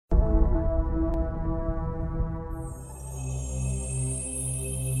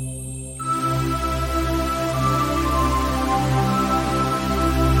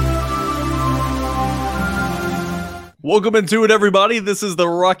Welcome into it, everybody. This is the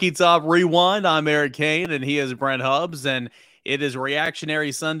Rocky Top Rewind. I'm Eric Kane, and he is Brent Hubbs, and it is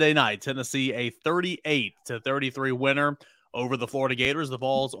reactionary Sunday night. Tennessee, a 38-33 winner over the Florida Gators. The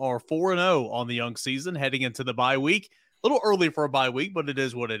Vols are 4-0 on the young season, heading into the bye week. A little early for a bye week, but it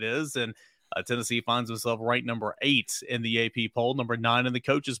is what it is. And Tennessee finds himself ranked number 8 in the AP poll, number 9 in the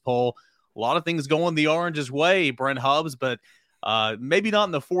coaches poll. A lot of things going the Orange's way, Brent Hubbs, but maybe not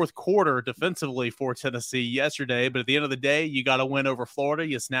in the fourth quarter defensively for Tennessee yesterday, but at the end of the day, you got to win over Florida.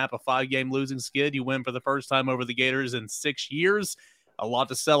 You snap a 5-game losing skid. You win for the first time over the Gators in 6 years. A lot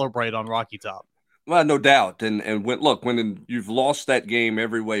to celebrate on Rocky Top. Well, no doubt. And when you've lost that game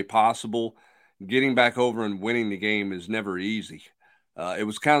every way possible, getting back over and winning the game is never easy. It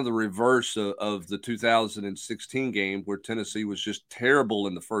was kind of the reverse of the 2016 game where Tennessee was just terrible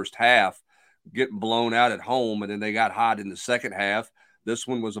in the first half, getting blown out at home, and then they got hot in the second half. This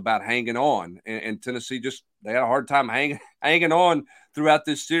one was about hanging on, and Tennessee they had a hard time hanging on throughout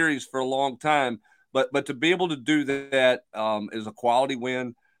this series for a long time. But to be able to do that is a quality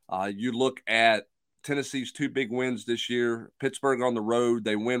win. You look at Tennessee's 2 big wins this year. Pittsburgh on the road,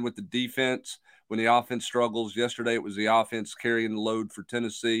 they win with the defense when the offense struggles. Yesterday it was the offense carrying the load for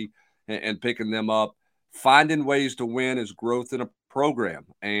Tennessee and picking them up. Finding ways to win is growth in a program.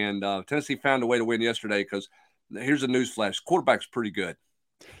 And Tennessee found a way to win yesterday because here's a newsflash. Quarterback's pretty good.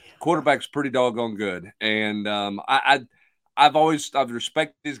 Quarterback's pretty doggone good. And I've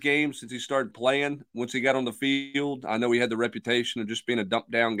respected his game since he started playing. Once he got on the field, I know he had the reputation of just being a dump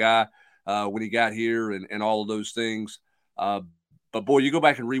down guy when he got here and all of those things. But boy, you go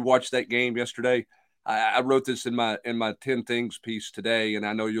back and rewatch that game yesterday. I wrote this in my 10 things piece today, and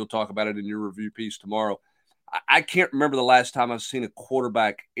I know you'll talk about it in your review piece tomorrow. I can't remember the last time I've seen a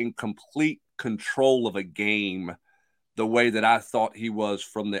quarterback in complete control of a game the way that I thought he was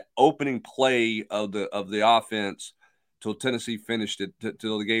from the opening play of the offense till Tennessee finished it,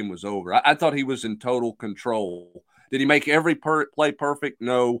 till the game was over. I thought he was in total control. Did he make every play perfect?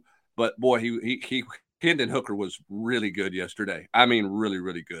 No, but boy, Hendon Hooker was really good yesterday. I mean, really,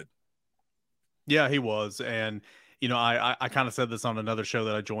 really good. Yeah, he was. And, I kind of said this on another show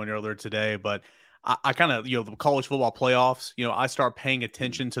that I joined earlier today, but I kind of, the college football playoffs, I start paying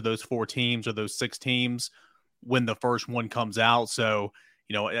attention to those 4 teams or those 6 teams when the first one comes out. So,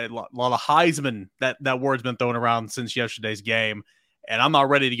 a lot of Heisman, that word's been thrown around since yesterday's game, and I'm not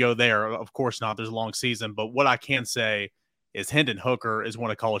ready to go there. Of course not. There's a long season. But what I can say is Hendon Hooker is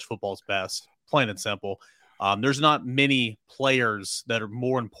one of college football's best, plain and simple. There's not many players that are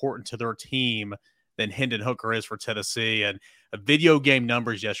more important to their team than Hendon Hooker is for Tennessee. And video game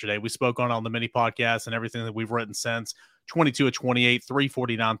numbers yesterday, we spoke on the mini podcast and everything that we've written since. 22 of 28,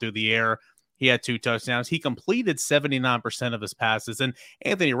 349 through the air. He had 2 touchdowns. He completed 79% of his passes. And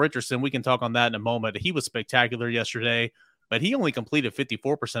Anthony Richardson, we can talk on that in a moment. He was spectacular yesterday, but he only completed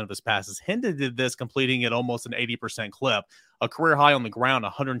 54% of his passes. Hendon did this, completing at almost an 80% clip, a career high on the ground,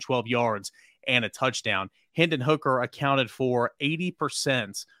 112 yards and a touchdown. Hendon Hooker accounted for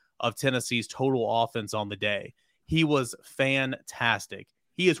 80% of Tennessee's total offense on the day. He was fantastic.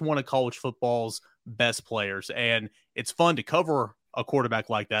 He is one of college football's best players, and it's fun to cover a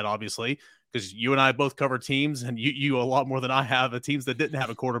quarterback like that, obviously, because you and I both cover teams, and you a lot more than I have, the teams that didn't have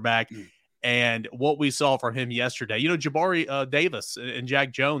a quarterback. And what we saw from him yesterday, Jabari Davis and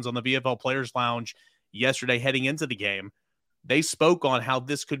Jack Jones on the VFL Players Lounge yesterday heading into the game, they spoke on how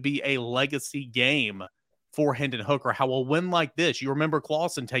this could be a legacy game for Hendon Hooker, how a win like this, you remember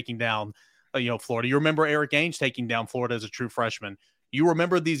Clausen taking down, Florida. You remember Eric Ainge taking down Florida as a true freshman. You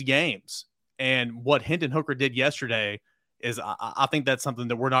remember these games. And what Hendon Hooker did yesterday is, I think that's something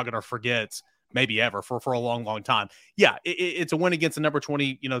that we're not going to forget maybe ever for a long, long time. Yeah, it's a win against the number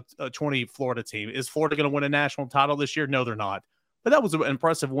 20, 20 Florida team. Is Florida going to win a national title this year? No, they're not. But that was an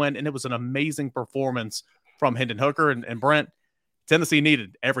impressive win, and it was an amazing performance from Hendon Hooker. And Brent, Tennessee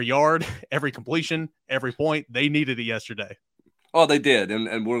needed every yard, every completion, every point. They needed it yesterday. Oh, they did,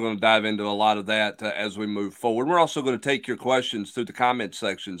 and we're going to dive into a lot of that as we move forward. We're also going to take your questions through the comment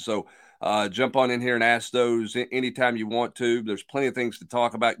section, so jump on in here and ask those anytime you want to. There's plenty of things to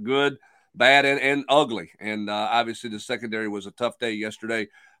talk about, good, bad, and ugly, and obviously the secondary was a tough day yesterday.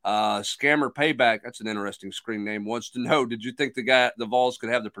 Scammer Payback, that's an interesting screen name, wants to know, did you think the Vols could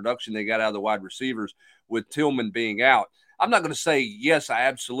have the production they got out of the wide receivers with Tillman being out? I'm not going to say, yes, I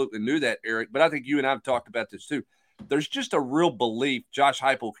absolutely knew that, Eric, but I think you and I have talked about this too. There's just a real belief Josh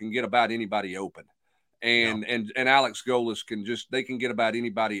Heupel can get about anybody open. And Alex Golis they can get about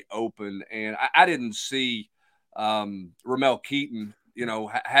anybody open. And I didn't see Ramel Keaton,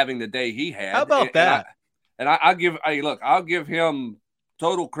 having the day he had. How about that? I'll give him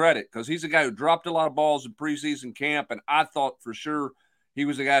total credit, because he's a guy who dropped a lot of balls in preseason camp, and I thought for sure he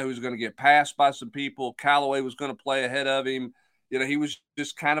was a guy who was going to get passed by some people. Callaway was going to play ahead of him. He was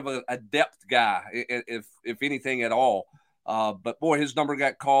just kind of a depth guy, if anything at all. But boy, his number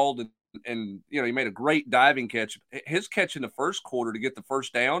got called, and he made a great diving catch. His catch in the first quarter to get the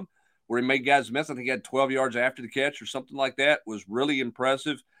first down, where he made guys miss, I think he had 12 yards after the catch or something like that, was really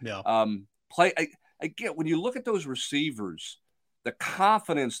impressive. Yeah. Again, when you look at those receivers, the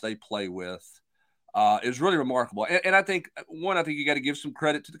confidence they play with is really remarkable. And I think you got to give some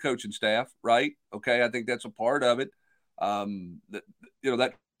credit to the coaching staff, right? Okay, I think that's a part of it.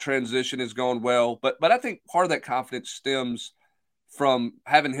 That transition has gone well, but I think part of that confidence stems from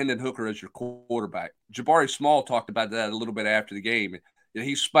having Hendon Hooker as your quarterback. Jabari Small talked about that a little bit after the game.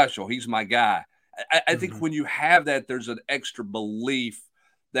 He's special. He's my guy. I think when you have that, there's an extra belief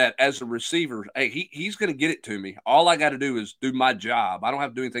that as a receiver, hey, he's going to get it to me. All I got to do is do my job. I don't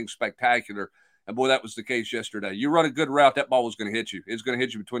have to do anything spectacular. And boy, that was the case yesterday. You run a good route, that ball was going to hit you. It's going to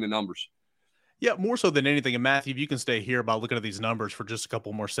hit you between the numbers. Yeah, more so than anything. And Matthew, if you can stay here by looking at these numbers for just a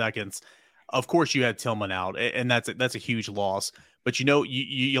couple more seconds. Of course, you had Tillman out, and that's a huge loss. But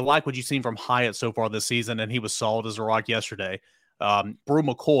you like what you've seen from Hyatt so far this season, and he was solid as a rock yesterday. Brew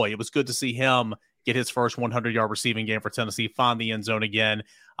McCoy, it was good to see him get his first 100-yard receiving game for Tennessee, find the end zone again.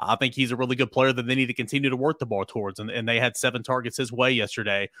 I think he's a really good player that they need to continue to work the ball towards, and they had 7 targets his way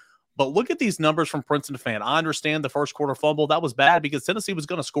yesterday. But look at these numbers from Princeton Fan. I understand the first quarter fumble. That was bad because Tennessee was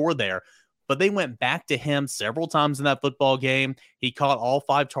going to score there. But they went back to him several times in that football game. He caught all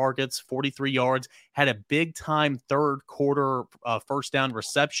 5 targets, 43 yards, had a big-time third quarter first down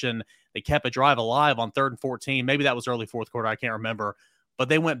reception. They kept a drive alive on 3rd and 14. Maybe that was early fourth quarter. I can't remember. But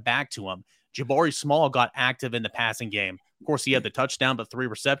they went back to him. Jabari Small got active in the passing game. Of course, he had the touchdown, but 3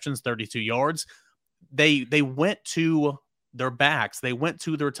 receptions, 32 yards. They went to their backs. They went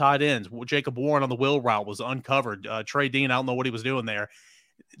to their tight ends. Jacob Warren on the wheel route was uncovered. Trey Dean, I don't know what he was doing there.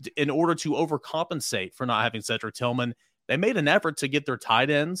 In order to overcompensate for not having Cedric Tillman, they made an effort to get their tight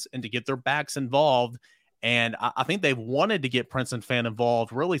ends and to get their backs involved. And I think they've wanted to get Princeton Fan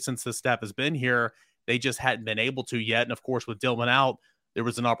involved really since this staff has been here. They just hadn't been able to yet. And of course, with Dillman out, there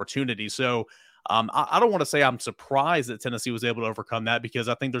was an opportunity. So I don't want to say I'm surprised that Tennessee was able to overcome that, because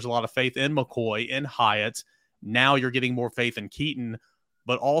I think there's a lot of faith in McCoy, in Hyatt. Now you're getting more faith in Keaton,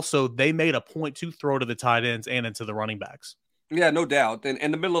 but also they made a point to throw to the tight ends and into the running backs. Yeah, no doubt.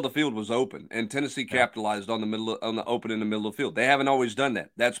 And the middle of the field was open, and Tennessee capitalized on the open in the middle of the field. They haven't always done that.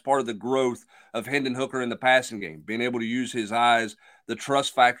 That's part of the growth of Hendon Hooker in the passing game, being able to use his eyes, the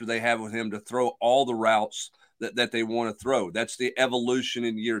trust factor they have with him to throw all the routes that they want to throw. That's the evolution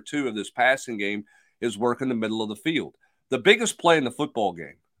in year 2 of this passing game, is work in the middle of the field. The biggest play in the football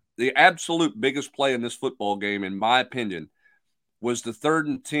game, the absolute biggest play in this football game, in my opinion, was the 3rd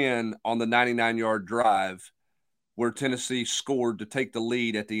and 10 on the 99-yard drive, where Tennessee scored to take the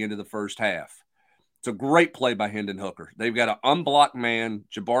lead at the end of the first half. It's a great play by Hendon Hooker. They've got an unblocked man.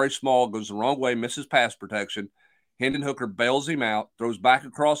 Jabari Small goes the wrong way, misses pass protection. Hendon Hooker bails him out, throws back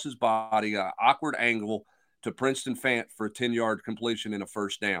across his body, an awkward angle to Princeton Fant for a 10-yard completion and a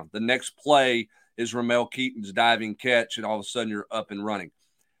first down. The next play is Ramel Keaton's diving catch, and all of a sudden you're up and running.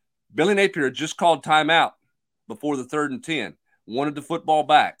 Billy Napier had just called timeout before the 3rd and 10, wanted the football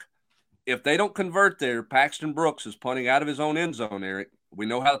back. If they don't convert there, Paxton Brooks is punting out of his own end zone, Eric. We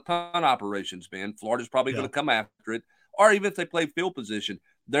know how the punt operation's been. Florida's probably going to come after it. Or even if they play field position,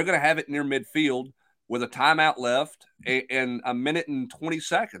 they're going to have it near midfield with a timeout left and a minute and 20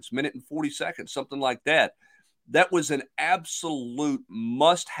 seconds, minute and 40 seconds, something like that. That was an absolute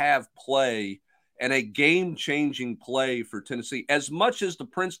must-have play and a game-changing play for Tennessee. As much as the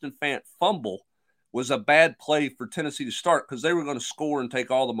Princeton Fant fumble was a bad play for Tennessee to start, because they were going to score and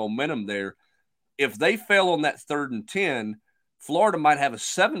take all the momentum there. If they fail on that 3rd and 10, Florida might have a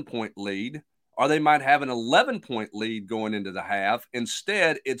 7-point lead, or they might have an 11-point lead going into the half.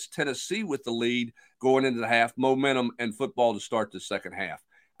 Instead, it's Tennessee with the lead going into the half, momentum and football to start the second half.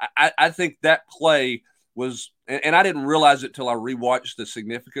 I think that play was, and I didn't realize it till I rewatched the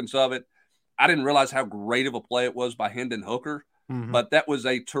significance of it. I didn't realize how great of a play it was by Hendon Hooker. But that was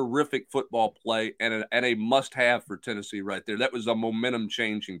a terrific football play and a must-have for Tennessee right there. That was a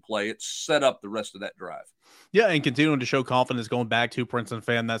momentum-changing play. It set up the rest of that drive. Yeah, and continuing to show confidence going back to Princeton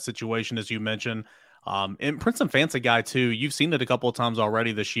Fan, that situation, as you mentioned. And Princeton Fan's a guy, too. You've seen it a couple of times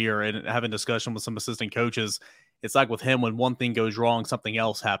already this year, and having discussion with some assistant coaches. It's like with him, when one thing goes wrong, something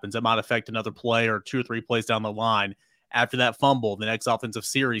else happens. It might affect another play or 2 or 3 plays down the line. After that fumble, the next offensive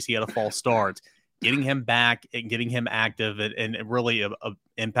series, he had a false start. Getting him back and getting him active and really a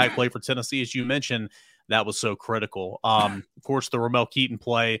impact play for Tennessee, as you mentioned, that was so critical. Of course, the Ramel Keaton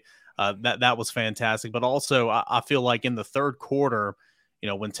play, that was fantastic. But also, I feel like in the third quarter,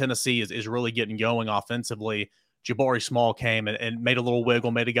 when Tennessee is really getting going offensively, Jabari Small came and made a little wiggle,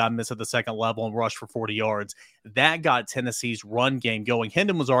 made a guy miss at the second level and rushed for 40 yards. That got Tennessee's run game going.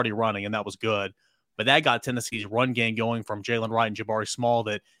 Hendon was already running, and that was good. But that got Tennessee's run game going from Jalen Wright and Jabari Small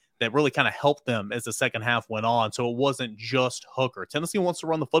that really kind of helped them as the second half went on. So it wasn't just Hooker. Tennessee wants to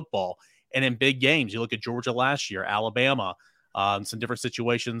run the football. And in big games, you look at Georgia last year, Alabama, some different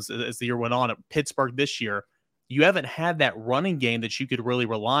situations as the year went on. At Pittsburgh this year, you haven't had that running game that you could really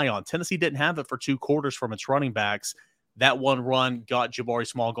rely on. Tennessee didn't have it for 2 quarters from its running backs. That one run got Jabari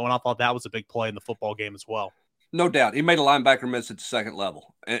Small going. I thought that was a big play in the football game as well. No doubt. He made a linebacker miss at the second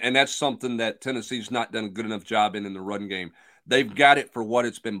level. And that's something that Tennessee's not done a good enough job in the run game. They've got it for what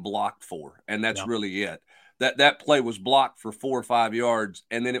it's been blocked for, and that's really it. That play was blocked for 4 or 5 yards,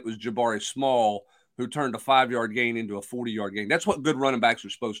 and then it was Jabari Small who turned a 5-yard gain into a 40-yard gain. That's what good running backs are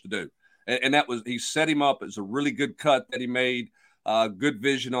supposed to do. And that was, he set him up. It was a really good cut that he made. Good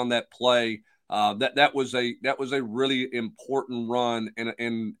vision on that play. That was a really important run,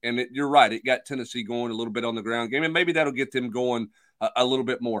 and you're right. It got Tennessee going a little bit on the ground game, and maybe that'll get them going a little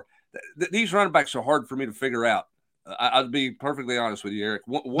bit more. These running backs are hard for me to figure out. I'll be perfectly honest with you, Eric.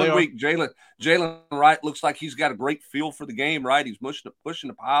 One week, Jalen Wright looks like he's got a great feel for the game, right? He's pushing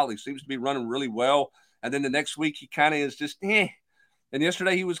the pile. He seems to be running really well. And then the next week, he kind of is just, eh. And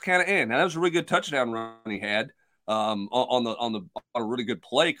yesterday, he was kind of in. Now, that was a really good touchdown run he had on a really good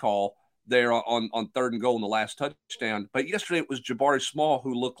play call there on third and goal in the last touchdown. But yesterday, it was Jabari Small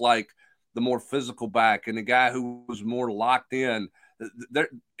who looked like the more physical back and the guy who was more locked in.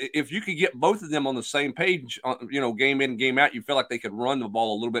 If you could get both of them on the same page, game in, game out, you feel like they could run the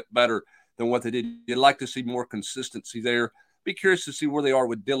ball a little bit better than what they did. You'd like to see more consistency there. Be curious to see where they are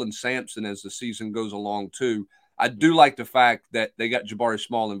with Dylan Sampson as the season goes along, too. I do like the fact that they got Jabari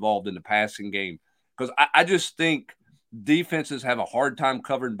Small involved in the passing game because I just think defenses have a hard time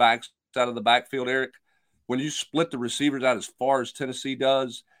covering backs out of the backfield, Eric. When you split the receivers out as far as Tennessee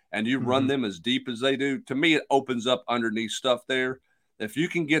does and you run them as deep as they do, to me, it opens up underneath stuff there. If you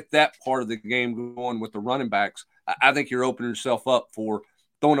can get that part of the game going with the running backs, I think you're opening yourself up for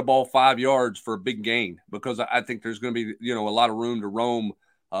throwing the ball 5 yards for a big gain because I think there's going to be, a lot of room to roam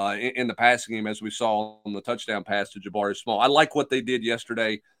in the passing game as we saw on the touchdown pass to Jabari Small. I like what they did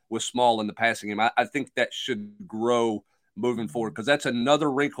yesterday with Small in the passing game. I think that should grow moving forward because that's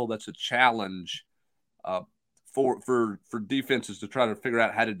another wrinkle that's a challenge for defenses to try to figure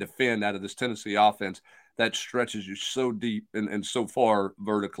out how to defend out of this Tennessee offense that stretches you so deep and so far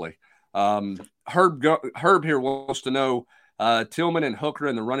vertically. Herb here wants to know, Tillman and Hooker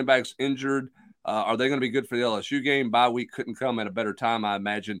and the running backs injured. Are they going to be good for the LSU game? Bye week couldn't come at a better time, I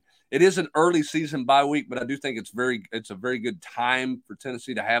imagine. It is an early season bye week, but I do think it's a very good time for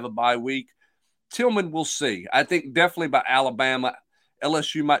Tennessee to have a bye week. Tillman, we'll see. I think definitely by Alabama,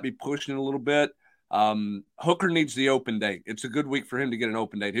 LSU might be pushing a little bit. Hooker needs the open date. It's a good week for him to get an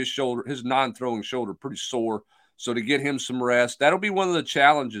open date. His non-throwing shoulder, pretty sore. So to get him some rest, that'll be one of the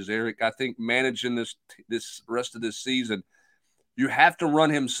challenges, Eric. I think managing this rest of this season, you have to run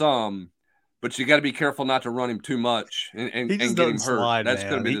him some, but you got to be careful not to run him too much and get him hurt. Slide, That's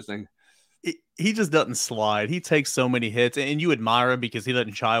going to be the thing. He just doesn't slide. He takes so many hits, and you admire him because he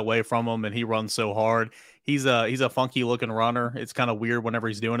doesn't shy away from them, and he runs so hard. He's a funky looking runner. It's kind of weird whenever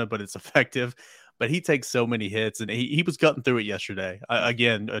he's doing it, but it's effective. But he takes so many hits, and he was cutting through it yesterday.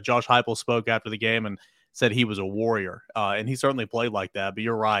 Josh Heupel spoke after the game and said he was a warrior, and he certainly played like that. But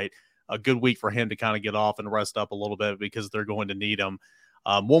you're right, a good week for him to kind of get off and rest up a little bit because they're going to need him.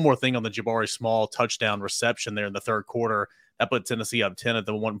 One more thing on the Jabari Small touchdown reception there in the third quarter. That put Tennessee up 10 at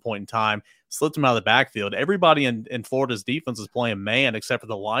the one point in time, slipped him out of the backfield. Everybody in Florida's defense is playing man except for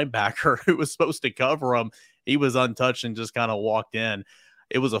the linebacker who was supposed to cover him. He was untouched and just kind of walked in.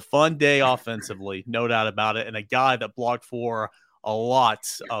 It was a fun day offensively, no doubt about it, and a guy that blocked for a lot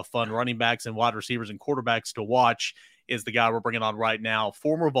of fun running backs and wide receivers and quarterbacks to watch is the guy we're bringing on right now,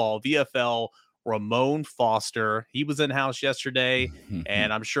 former Vol VFL Ramon Foster. He was in-house yesterday,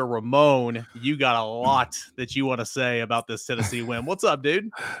 and I'm sure, Ramon, you got a lot that you want to say about this Tennessee win. What's up, dude?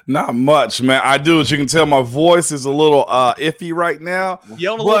 Not much, man. I do. As you can tell, my voice is a little iffy right now.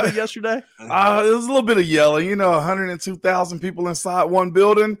 Yelling a little bit yesterday? It was a little bit of yelling. 102,000 people inside one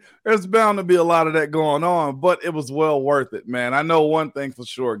building. There's bound to be a lot of that going on, but it was well worth it, man. I know one thing for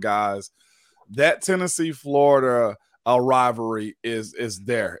sure, guys. That Tennessee-Florida rivalry is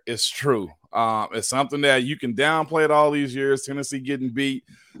there. It's true. It's something that you can downplay it all these years. Tennessee getting beat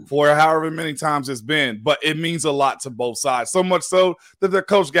for however many times it's been, but it means a lot to both sides. So much so that the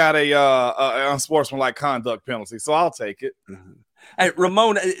coach got a unsportsmanlike conduct penalty. So I'll take it. Mm-hmm. Hey,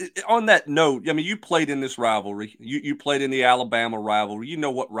 Ramon, on that note, I mean, you played in this rivalry. You played in the Alabama rivalry. You know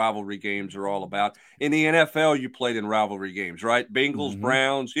what rivalry games are all about. In the NFL, you played in rivalry games, right? Bengals,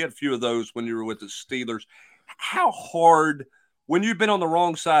 Browns. You had a few of those when you were with the Steelers. How hard, when you've been on the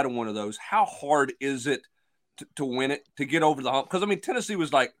wrong side of one of those, how hard is it to win it, to get over the hump? Because, I mean, Tennessee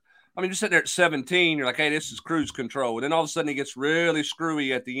was like, I mean, you're sitting there at 17. You're like, hey, this is cruise control. And then all of a sudden it gets really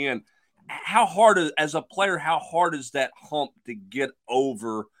screwy at the end. How hard, as a player, how hard is that hump to get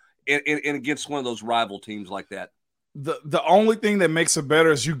over in against one of those rival teams like that? The only thing that makes it better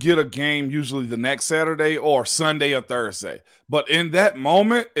is you get a game usually the next Saturday or Sunday or Thursday. But in that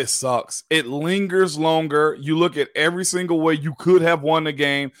moment, it sucks. It lingers longer. You look at every single way you could have won the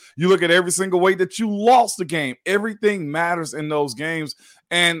game. You look at every single way that you lost the game. Everything matters in those games.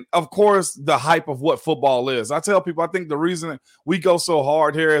 And, of course, the hype of what football is. I tell people, I think the reason we go so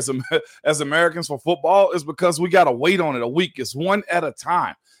hard here as Americans for football is because we got to wait on it a week. It's one at a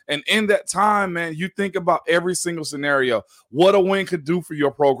time. And in that time, man, you think about every single scenario, what a win could do for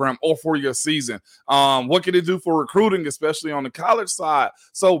your program or for your season. What could it do for recruiting, especially on the college side?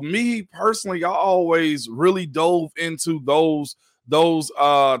 So me personally, I always really dove into those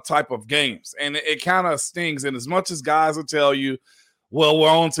type of games. And it kind of stings. And as much as guys will tell you, well, we're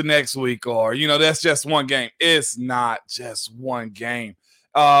on to next week, or, that's just one game. It's not just one game.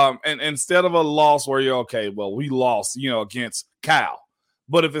 And instead of a loss where you're okay, well, we lost, against Cal.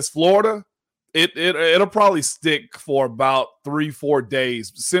 But if it's Florida, it'll probably stick for about 3-4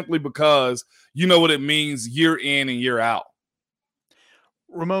 days, simply because you know what it means year in and year out.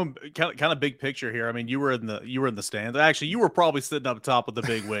 Ramon, kind of big picture here. I mean, you were in the stands. Actually, you were probably sitting up top with the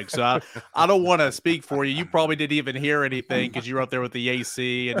big wig. So I don't want to speak for you. You probably didn't even hear anything because you were up there with the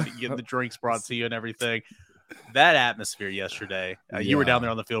AC and getting the drinks brought to you and everything. That atmosphere yesterday, you were down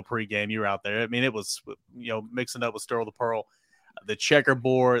there on the field pregame. You were out there. I mean, it was, mixing up with Stir the Pearl. The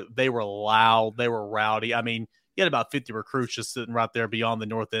checkerboard, they were loud. They were rowdy. I mean, you had about 50 recruits just sitting right there beyond the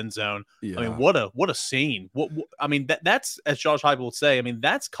north end zone. Yeah. I mean, what a scene. I mean, that's, as Josh Heupel would say, I mean,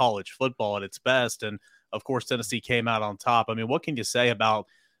 that's college football at its best. And, of course, Tennessee came out on top. I mean, what can you say about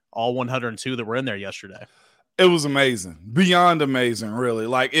all 102 that were in there yesterday? It was amazing, beyond amazing, really.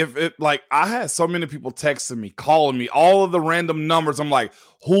 Like, I had so many people texting me, calling me, all of the random numbers. I'm like,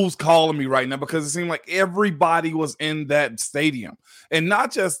 who's calling me right now? Because it seemed like everybody was in that stadium. And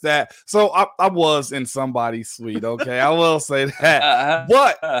not just that. So I was in somebody's suite, okay? I will say that.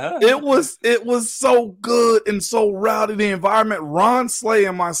 But it was so good and so rowdy, the environment. Ron Slay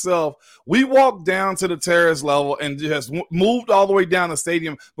and myself, we walked down to the terrace level and just moved all the way down the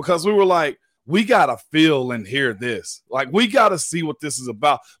stadium because we were like, we got to feel and hear this. Like, we got to see what this is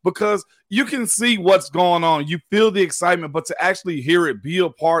about, because you can see what's going on. You feel the excitement, but to actually hear it, be a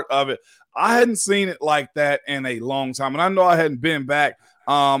part of it. I hadn't seen it like that in a long time. And I know I hadn't been back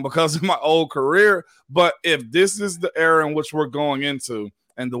because of my old career. But if this is the era in which we're going into,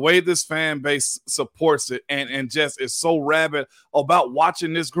 and the way this fan base supports it and just is so rabid about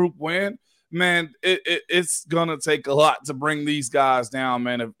watching this group win, man, it's going to take a lot to bring these guys down,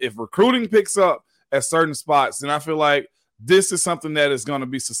 man. If recruiting picks up at certain spots, then I feel like this is something that is going to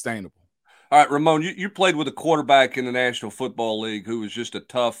be sustainable. All right, Ramon, you played with a quarterback in the National Football League who was just a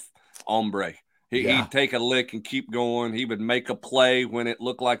tough hombre. He'd take a lick and keep going. He would make a play when it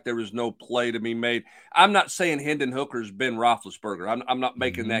looked like there was no play to be made. I'm not saying Hendon Hooker's Ben Roethlisberger. I'm not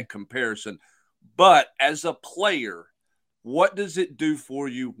making that comparison. But as a player, what does it do for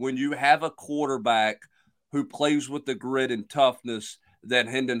you when you have a quarterback who plays with the grit and toughness that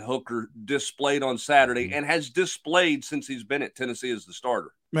Hendon Hooker displayed on Saturday and has displayed since he's been at Tennessee as the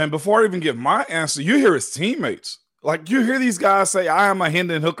starter? Man, before I even give my answer, you hear his teammates. Like, you hear these guys say, I am a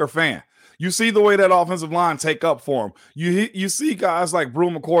Hendon Hooker fan. You see the way that offensive line take up for him. You see guys like Brew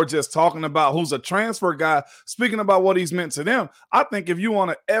McCord just talking about, who's a transfer guy, speaking about what he's meant to them. I think if you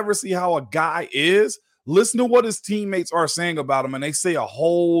want to ever see how a guy is, listen to what his teammates are saying about him, and they say a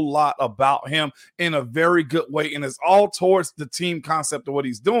whole lot about him in a very good way, and it's all towards the team concept of what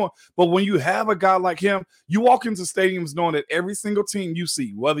he's doing. But when you have a guy like him, you walk into stadiums knowing that every single team you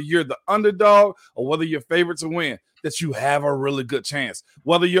see, whether you're the underdog or whether you're favored to win, that you have a really good chance.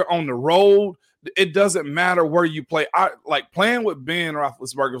 Whether you're on the road, it doesn't matter where you play. Like, playing with Ben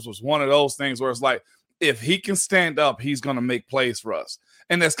Roethlisberger was one of those things where it's like, if he can stand up, he's going to make plays for us.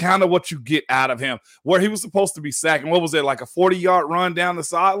 And that's kind of what you get out of him, where he was supposed to be sacking. What was it, like a 40-yard run down the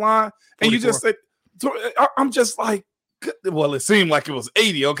sideline? And 44. You just said, I'm just like, well, it seemed like it was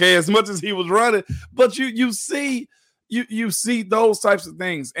 80, okay, as much as he was running. But you see those types of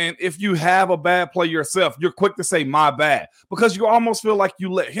things. And if you have a bad play yourself, you're quick to say, my bad, because you almost feel like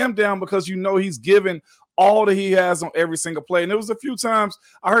you let him down because you know he's given all that he has on every single play. And there was a few times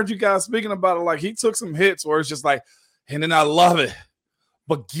I heard you guys speaking about it, like he took some hits where it's just like, and then I love it,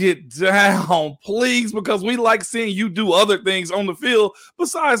 but get down, please, because we like seeing you do other things on the field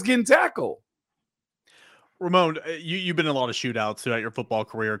besides getting tackled. Ramon, you've been in a lot of shootouts throughout your football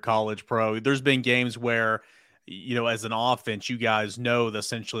career, college, pro. There's been games where, as an offense, you guys know that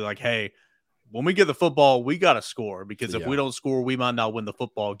essentially like, hey, when we get the football, we got to score, because if we don't score, we might not win the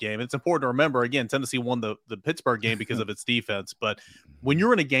football game. It's important to remember, again, Tennessee won the Pittsburgh game because of its defense. But when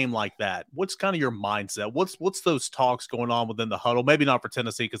you're in a game like that, what's kind of your mindset? What's those talks going on within the huddle? Maybe not for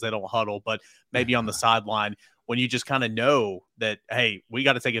Tennessee because they don't huddle, but maybe on the sideline when you just kind of know that, hey, we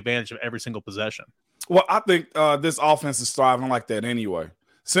got to take advantage of every single possession. Well, I think this offense is thriving like that anyway,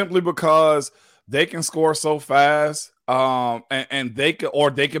 simply because they can score so fast. And they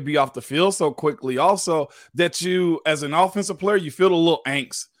could be off the field so quickly also that you, as an offensive player, you feel a little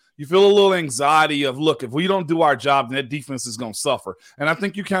angst. You feel a little anxiety of, look, if we don't do our job, then that defense is going to suffer. And I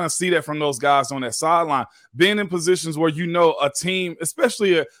think you kind of see that from those guys on that sideline, being in positions where a team,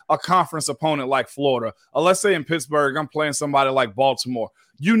 especially a conference opponent like Florida, or let's say in Pittsburgh, I'm playing somebody like Baltimore.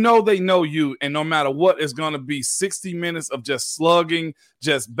 They know you, and no matter what, it's going to be 60 minutes of just slugging,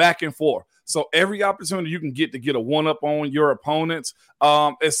 just back and forth. So every opportunity you can get to get a one-up on your opponents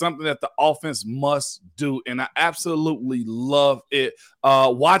is something that the offense must do, and I absolutely love it.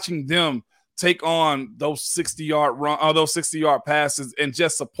 Watching them take on those 60-yard passes and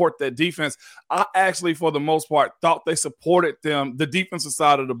just support that defense. I actually, for the most part, thought they supported the defensive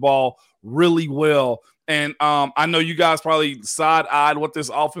side of the ball, really well. And I know you guys probably side-eyed what this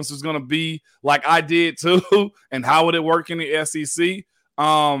offense is going to be, like I did too, and how would it work in the SEC.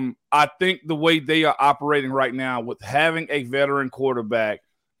 I think the way they are operating right now with having a veteran quarterback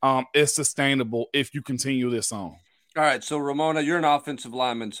is sustainable if you continue this on. All right, so Ramona, you're an offensive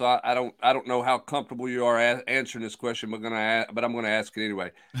lineman, so I don't know how comfortable you are answering this question, but I'm going to ask it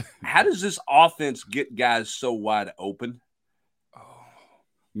anyway. How does this offense get guys so wide open? Oh,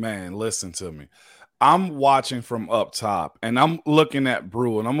 man, listen to me. I'm watching from up top, and I'm looking at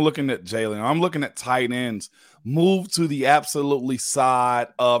Brew, and I'm looking at Jalen, I'm looking at tight ends move to the absolutely side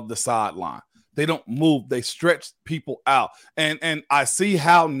of the sideline. They don't move. They stretch people out. And I see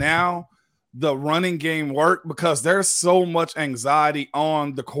how now the running game work, because there's so much anxiety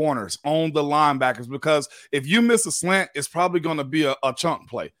on the corners, on the linebackers, because if you miss a slant, it's probably going to be a chunk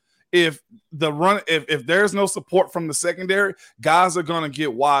play. If there's no support from the secondary, guys are going to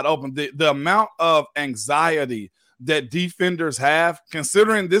get wide open. The amount of anxiety that defenders have,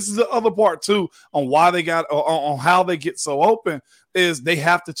 considering this is the other part too on why they got on how they get so open, is they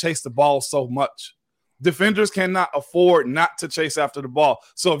have to chase the ball so much. Defenders cannot afford not to chase after the ball.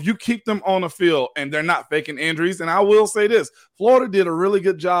 So if you keep them on the field and they're not faking injuries, and I will say this, Florida did a really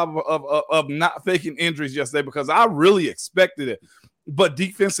good job of not faking injuries yesterday, because I really expected it. But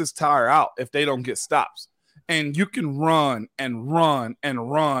defenses tire out if they don't get stops. And you can run and run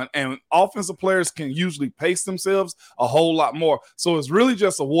and run, and offensive players can usually pace themselves a whole lot more. So it's really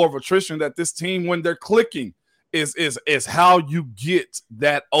just a war of attrition that this team, when they're clicking, is how you get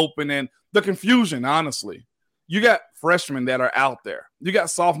that open. And the confusion, honestly, you got freshmen that are out there. You got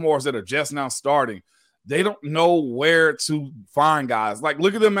sophomores that are just now starting. They don't know where to find guys. Like,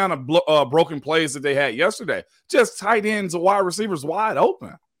 look at the amount of broken plays that they had yesterday. Just tight ends and wide receivers wide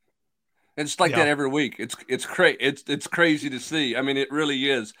open. And it's like that every week. It's crazy to see. I mean, it really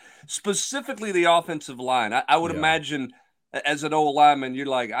is. Specifically the offensive line. I would imagine as an old lineman, you're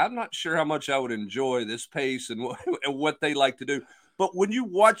like, I'm not sure how much I would enjoy this pace and what they like to do. But when you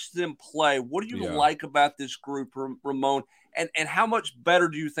watch them play, what do you like about this group, Ramon? And how much better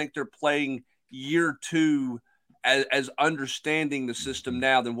do you think they're playing year two as understanding the system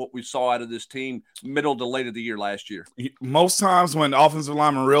now than what we saw out of this team middle to late of the year last year? Most times when offensive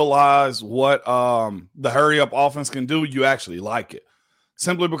linemen realize what the hurry-up offense can do, you actually like it.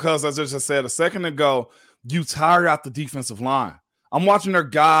 Simply because, as I just said a second ago, you tire out the defensive line. I'm watching their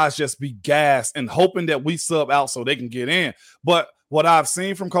guys just be gassed and hoping that we sub out so they can get in. But what I've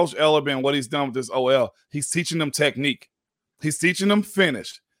seen from Coach Ellerbe and what he's done with this OL, he's teaching them technique. He's teaching them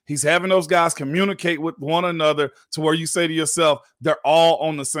finish. He's having those guys communicate with one another to where you say to yourself, they're all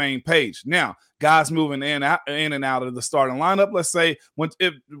on the same page. Now, guys moving in and out of the starting lineup, let's say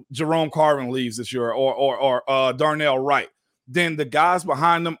if Jerome Carvin leaves this year or Darnell Wright, then the guys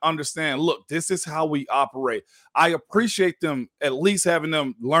behind them understand, look, this is how we operate. I appreciate them at least having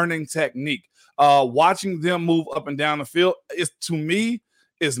them learning technique. watching them move up and down the field is, to me,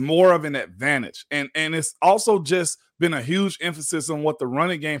 is more of an advantage. And it's also just been a huge emphasis on what the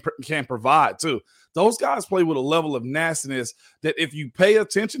running game can provide too. Those guys play with a level of nastiness that if you pay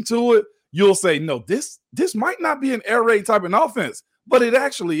attention to it, you'll say, no, this might not be an air raid type of offense, but it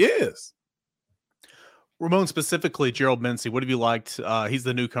actually is. Ramon, specifically, Gerald Mincey, what have you liked? He's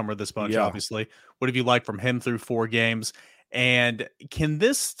the newcomer of this bunch, obviously. What have you liked from him through 4 games? And can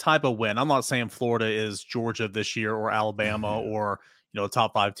this type of win, I'm not saying Florida is Georgia this year or Alabama or a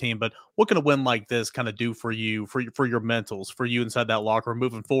top 5 team, but what can a win like this kind of do for you, for your mentals, for you inside that locker room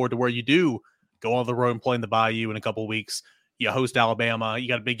moving forward to where you do go on the road and play in the Bayou in a couple of weeks? You host Alabama. You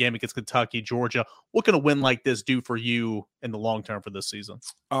got a big game against Kentucky, Georgia. What can a win like this do for you in the long term for this season?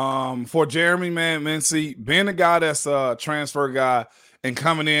 For Jeremy, man, Mincey, being a guy that's a transfer guy and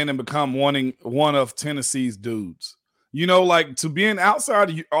coming in and become one of Tennessee's dudes. Like to be an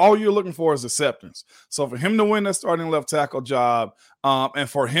outsider, all you're looking for is acceptance. So for him to win that starting left tackle job, and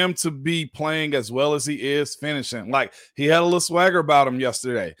for him to be playing as well as he is, finishing, like he had a little swagger about him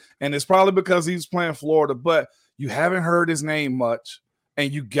yesterday. And it's probably because he's playing Florida, but you haven't heard his name much.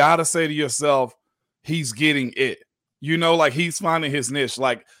 And you got to say to yourself, he's getting it. Like he's finding his niche.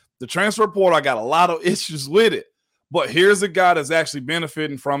 Like the transfer portal, I got a lot of issues with it. But here's a guy that's actually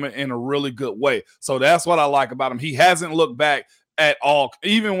benefiting from it in a really good way. So that's what I like about him. He hasn't looked back at all,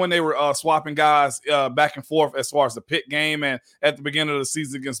 even when they were swapping guys back and forth as far as the Pitt game and at the beginning of the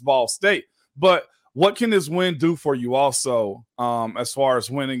season against Ball State. But what can this win do for you also as far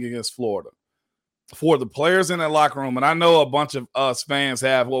as winning against Florida? For the players in that locker room, and I know a bunch of us fans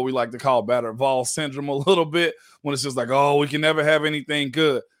have what we like to call battered ball syndrome a little bit when it's just like, oh, we can never have anything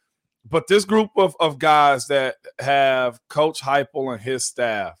good. But this group of guys that have Coach Heupel and his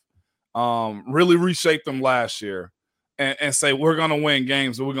staff really reshaped them last year and say, we're going to win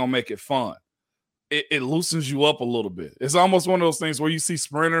games and we're going to make it fun. It loosens you up a little bit. It's almost one of those things where you see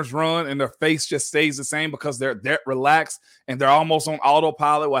sprinters run and their face just stays the same because they're relaxed and they're almost on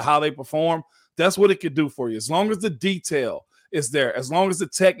autopilot with how they perform. That's what it could do for you. As long as the detail is there, as long as the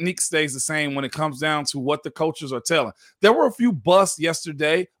technique stays the same when it comes down to what the coaches are telling. There were a few busts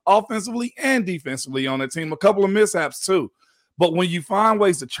yesterday, offensively and defensively on the team, a couple of mishaps too. But when you find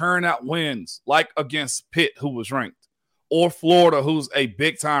ways to churn out wins, like against Pitt, who was ranked, or Florida, who's a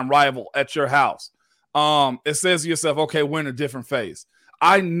big-time rival at your house, it says to yourself, okay, we're in a different phase.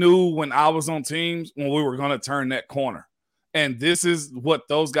 I knew when I was on teams when we were going to turn that corner. And this is what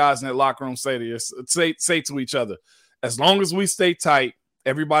those guys in that locker room say to each other. As long as we stay tight,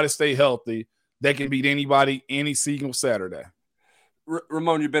 everybody stay healthy, they can beat anybody any single Saturday.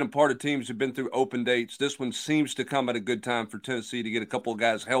 Ramon, you've been a part of teams who've been through open dates. This one seems to come at a good time for Tennessee to get a couple of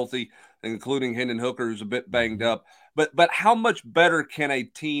guys healthy, including Hendon Hooker, who's a bit banged up. But how much better can a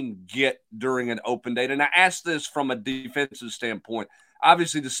team get during an open date? And I ask this from a defensive standpoint.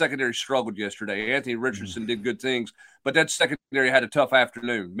 Obviously, the secondary struggled yesterday. Anthony Richardson did good things, but that secondary had a tough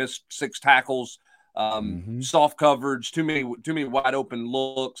afternoon. Missed 6 tackles, soft coverage, too many wide open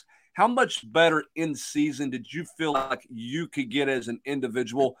looks. How much better in season did you feel like you could get as an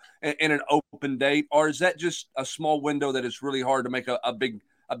individual in an open date, or is that just a small window that it's really hard to make a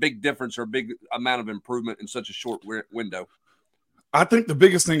big difference or a big amount of improvement in such a short window? I think the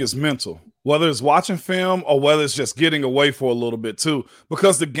biggest thing is mental, whether it's watching film or whether it's just getting away for a little bit too,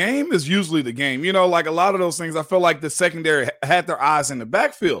 because the game is usually the game. Like a lot of those things, I feel like the secondary had their eyes in the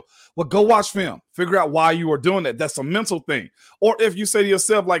backfield. Well, go watch film, figure out why you are doing that. That's a mental thing. Or if you say to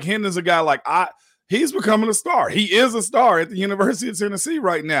yourself, like Hendon's a guy like he's becoming a star. He is a star at the University of Tennessee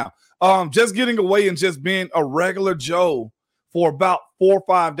right now. Just getting away and just being a regular Joe for about 4 or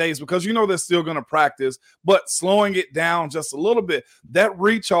 5 days, because they're still going to practice, but slowing it down just a little bit, that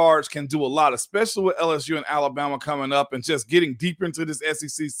recharge can do a lot, especially with LSU and Alabama coming up and just getting deeper into this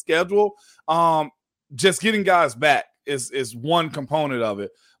SEC schedule. Just getting guys back is one component of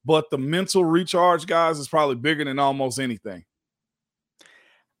it, but the mental recharge, guys, is probably bigger than almost anything.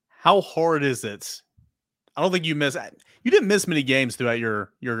 How hard is it? I don't think you didn't miss many games throughout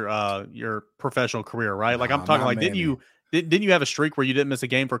your professional career, right? Like I'm talking like, Didn't you have a streak where you didn't miss a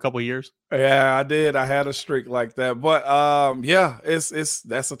game for a couple of years? Yeah, I did. I had a streak like that. But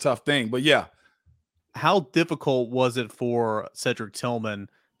that's a tough thing. But yeah. How difficult was it for Cedric Tillman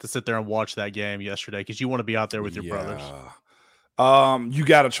to sit there and watch that game yesterday? Because you want to be out there with your brothers. You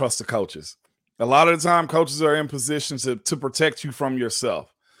got to trust the coaches. A lot of the time, coaches are in positions to protect you from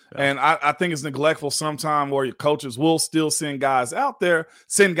yourself. Yeah. And I think it's neglectful sometimes where your coaches will still send guys out there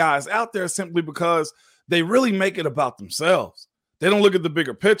simply because they really make it about themselves. They don't look at the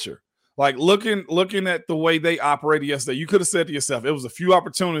bigger picture. Like looking at the way they operated yesterday, you could have said to yourself, it was a few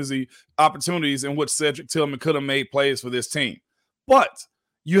opportunities in which Cedric Tillman could have made plays for this team. But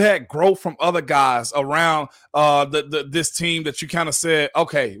you had growth from other guys around this team that you kind of said,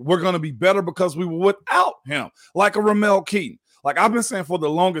 okay, we're going to be better because we were without him, like a Ramel Keaton. Like I've been saying for the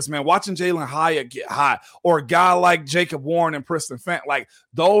longest, man, watching Jalen Hyatt get hot, or a guy like Jacob Warren and Preston Fant, like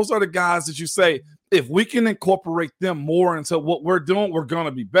those are the guys that you say, if we can incorporate them more into what we're doing, we're going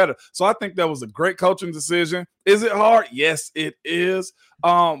to be better. So I think that was a great coaching decision. Is it hard? Yes, it is.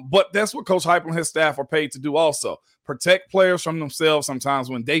 But that's what Coach Heupel and his staff are paid to do also. Protect players from themselves sometimes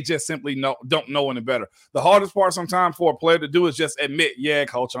when they just simply don't know any better. The hardest part sometimes for a player to do is just admit, yeah,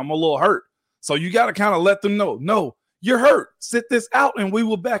 coach, I'm a little hurt. So you got to kind of let them know, no, you're hurt. Sit this out and we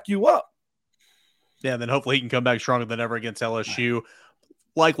will back you up. Yeah, and then hopefully he can come back stronger than ever against LSU.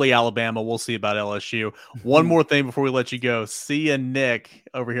 Likely Alabama. We'll see about LSU. One more thing before we let you go. Sia Nick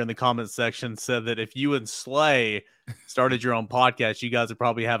over here in the comments section said that if you and Slay started your own podcast, you guys would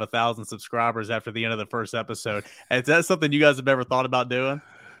probably have 1,000 subscribers after the end of the first episode. Is that something you guys have ever thought about doing?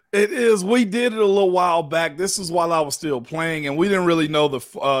 It is. We did it a little while back. This is while I was still playing, and we didn't really know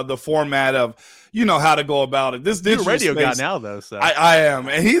the format of, how to go about it. This You're a radio guy now, though. So I am,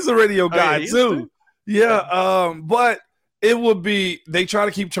 and he's a radio guy too. Yeah, but it would be, they try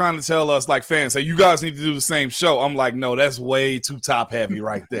to tell us, like fans say, you guys need to do the same show. I'm like, no, that's way too top heavy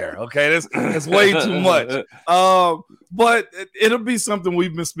right there. Okay, that's way too much. But it'll be something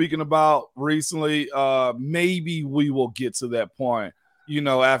we've been speaking about recently. Maybe we will get to that point,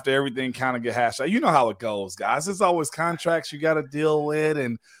 after everything kind of get hashed out. You know how it goes, guys. There's always contracts you got to deal with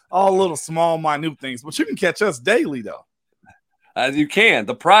and all little small, minute things. But you can catch us daily, though. You can.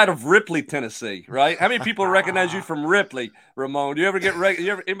 The pride of Ripley, Tennessee, right? How many people recognize you from Ripley, Ramon? Do you ever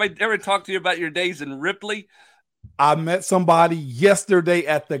anybody ever talk to you about your days in Ripley? I met somebody yesterday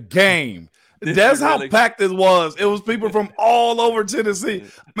at the game. That's how packed it was. It was people from all over Tennessee.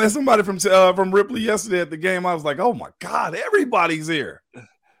 I met somebody from Ripley yesterday at the game. I was like, oh my God, everybody's here.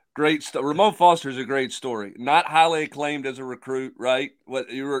 Great story. Ramon Foster is a great story. Not highly acclaimed as a recruit, right? What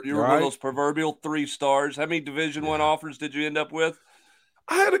you were right. One of those proverbial 3 stars. How many Division I offers did you end up with?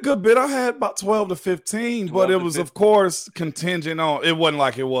 I had a good bit. I had about 12 to 15, but it was, of course, contingent on. It wasn't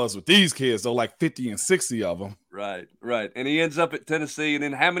like it was with these kids, though, like 50 and 60 of them. Right. And he ends up at Tennessee. And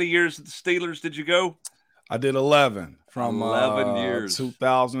then how many years at the Steelers did you go? I did 11 from 11 years,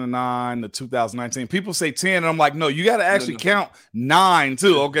 2009 to 2019. People say 10, and I'm like, no, you got to actually count 9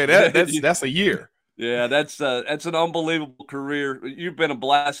 too. Okay, that's a year. Yeah, that's an unbelievable career. You've been a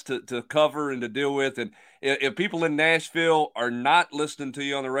blast to cover and to deal with. And if people in Nashville are not listening to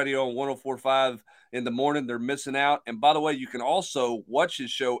you on the radio on 104.5 in the morning, they're missing out. And by the way, you can also watch his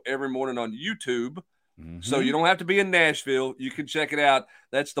show every morning on YouTube. So you don't have to be in Nashville. You can check it out.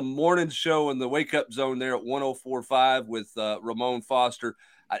 That's the morning show in the Wake Up Zone there at 104.5 with Ramon Foster.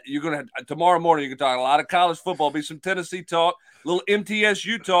 You're going to tomorrow morning. You can talk a lot of college football, be some Tennessee talk, a little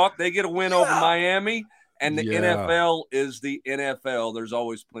MTSU talk. They get a win over Miami, and the NFL is the NFL. There's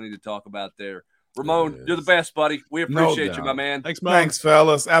always plenty to talk about there. Ramon, you're the best, buddy. We appreciate you, my man. Thanks, man. Thanks,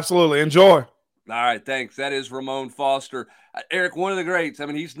 fellas. Absolutely. Enjoy. All right, thanks. That is Ramon Foster. Eric, one of the greats. I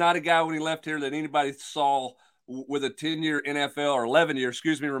mean, he's not a guy when he left here that anybody saw with a 10-year NFL or 11-year,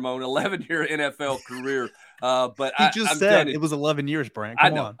 excuse me, Ramon, 11-year NFL career. But he just said it was 11 years, Brant.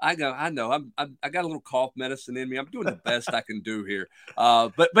 Come on. I know. I got a little cough medicine in me. I'm doing the best I can do here.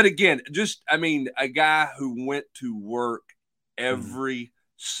 But again, a guy who went to work every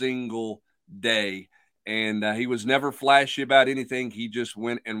single day. And he was never flashy about anything. He just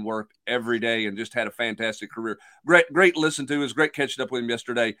went and worked every day and just had a fantastic career. Great listen to. It was great catching up with him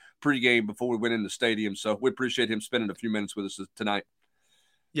yesterday pregame before we went in the stadium. So we appreciate him spending a few minutes with us tonight.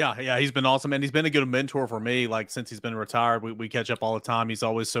 Yeah, he's been awesome, and he's been a good mentor for me. Like, since he's been retired, we catch up all the time. He's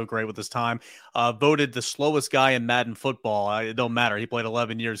always so great with his time. Voted the slowest guy in Madden football. It don't matter. He played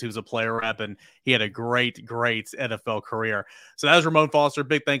 11 years. He was a player rep, and he had a great NFL career. So that was Ramon Foster.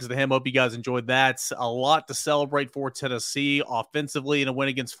 Big thanks to him. Hope you guys enjoyed that. A lot to celebrate for Tennessee offensively in a win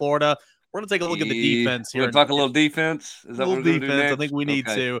against Florida. We're going to take a look at the defense here. We're going to talk a little defense? Is that what we're going to do next? I think we need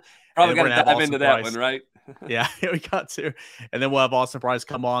to. Probably got to dive into that one, right? Yeah, we got to. And then we'll have Austin Price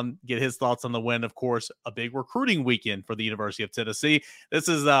come on, get his thoughts on the win. Of course, a big recruiting weekend for the University of Tennessee. This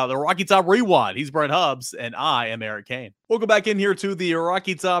is the Rocky Top Rewind. He's Brent Hubbs, and I am Eric Kane. Welcome back in here to the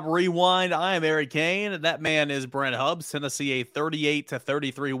Rocky Top Rewind. I am Eric Kane. That man is Brent Hubbs. Tennessee, a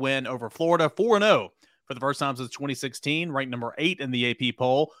 38-33 win over Florida, 4-0 for the first time since 2016, ranked number 8 in the AP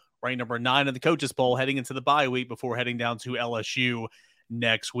poll, ranked number 9 in the coaches poll heading into the bye week before heading down to LSU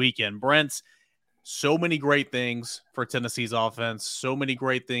next weekend. Brent's So many great things for Tennessee's offense, so many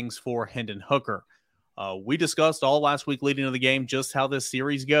great things for Hendon Hooker. We discussed all last week leading to the game just how this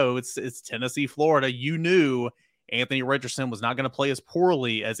series goes. It's Tennessee, Florida. You knew Anthony Richardson was not going to play as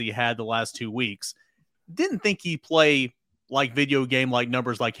poorly as he had the last 2 weeks. Didn't think he'd play like video game like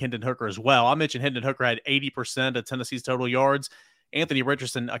numbers like Hendon Hooker as well. I mentioned Hendon Hooker had 80% of Tennessee's total yards. Anthony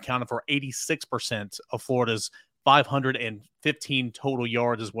Richardson accounted for 86% of Florida's 515 total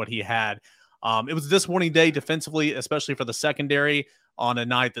yards is what he had. It was a disappointing day defensively, especially for the secondary on a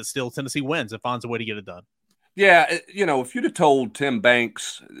night that still Tennessee wins and finds a way to get it done. Yeah, if you'd have told Tim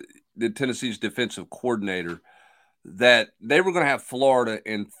Banks, the Tennessee's defensive coordinator, that they were going to have Florida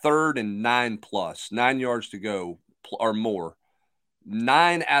in 3rd and 9+, 9 yards to go or more,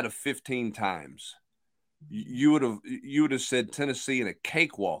 9 out of 15 times, you would have said Tennessee in a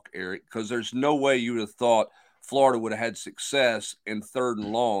cakewalk, Eric, because there's no way you would have thought Florida would have had success in 3rd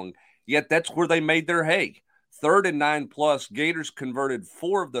and long. Yet that's where they made their hay. 3rd and 9+, Gators converted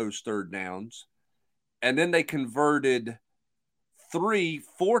 4 of those 3rd downs, and then they converted 3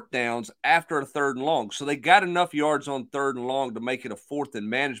 4th downs after a 3rd and long. So they got enough yards on 3rd and long to make it a 4th and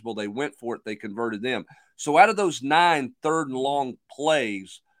manageable. They went for it. They converted them. So out of those 9 3rd and long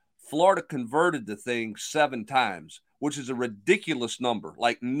plays, Florida converted the thing 7 times, which is a ridiculous number.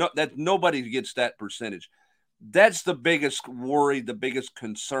 Like that nobody gets that percentage. That's the biggest worry, the biggest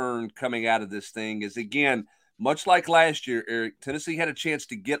concern coming out of this thing is, again, much like last year, Eric, Tennessee had a chance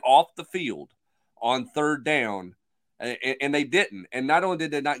to get off the field on 3rd down, and they didn't. And not only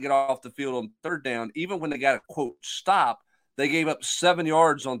did they not get off the field on 3rd down, even when they got a, quote, stop, they gave up 7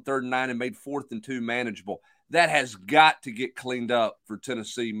 yards on 3rd and 9 and made 4th and 2 manageable. That has got to get cleaned up for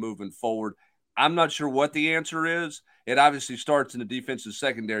Tennessee moving forward. I'm not sure what the answer is. It obviously starts in the defensive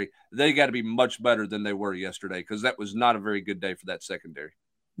secondary. They got to be much better than they were yesterday because that was not a very good day for that secondary.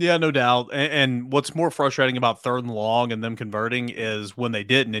 Yeah, no doubt. And what's more frustrating about 3rd and long and them converting is when they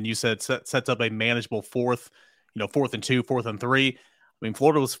didn't. And you said sets up a manageable 4th, 4th and 2, 4th and 3. I mean,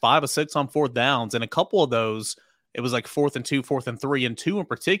 Florida was 5 of 6 on 4th downs, and a couple of those, it was like 4th and 2, 4th and 3, and 2 in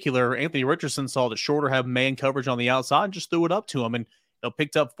particular. Anthony Richardson saw that Shorter had man coverage on the outside and just threw it up to him, and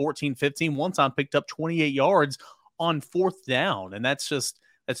picked up 14, 15. One time picked up 28 yards on 4th down, and that's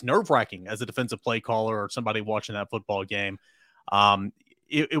nerve wracking as a defensive play caller or somebody watching that football game.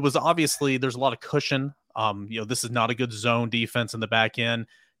 It was obviously there's a lot of cushion. This is not a good zone defense in the back end.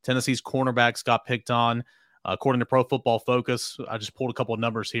 Tennessee's cornerbacks got picked on. According to Pro Football Focus, I just pulled a couple of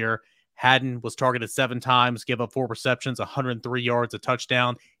numbers here. Haddon was targeted 7 times, gave up 4 receptions, 103 yards, a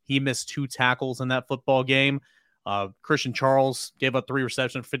touchdown. He missed 2 tackles in that football game. Christian Charles gave up 3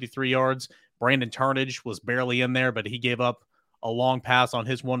 receptions, 53 yards. Brandon Turnage was barely in there, but he gave up a long pass on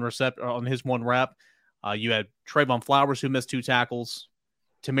his one rep. You had Trayvon Flowers, who missed 2 tackles.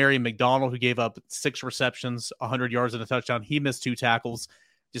 Tamari McDonald, who gave up 6 receptions, 100 yards and a touchdown. He missed 2 tackles.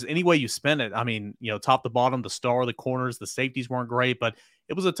 Just any way you spin it, I mean, top to bottom, the star, the corners, the safeties weren't great, but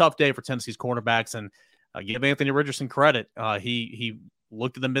it was a tough day for Tennessee's cornerbacks. And give Anthony Richardson credit. He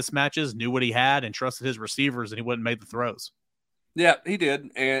looked at the mismatches, knew what he had, and trusted his receivers, and he wouldn't make the throws. Yeah, he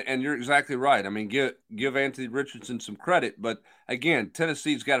did, and you're exactly right. I mean, give Anthony Richardson some credit, but again,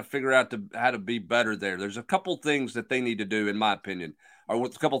 Tennessee's got to figure out how to be better there. There's a couple things that they need to do, in my opinion, or a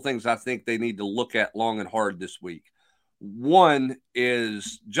couple things I think they need to look at long and hard this week. One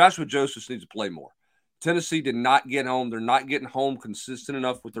is Joshua Josephs needs to play more. Tennessee did not get home. They're not getting home consistent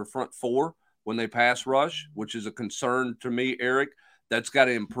enough with their front 4 when they pass rush, which is a concern to me, Eric. That's got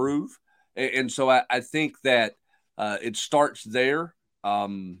to improve. And so I think that it starts there.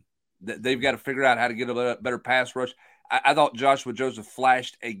 They've got to figure out how to get a better pass rush. I thought Joshua Joseph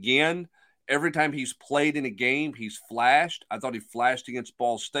flashed again. Every time he's played in a game, he's flashed. I thought he flashed against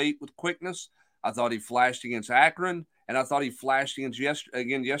Ball State with quickness. I thought he flashed against Akron. And I thought he flashed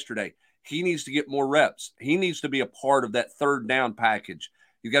again yesterday. He needs to get more reps. He needs to be a part of that 3rd down package.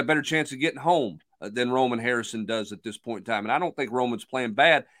 He's got a better chance of getting home than Roman Harrison does at this point in time. And I don't think Roman's playing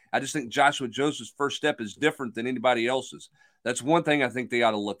bad. I just think Joshua Joseph's first step is different than anybody else's. That's one thing I think they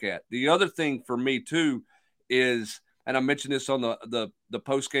ought to look at. The other thing for me, too, is, and I mentioned this on the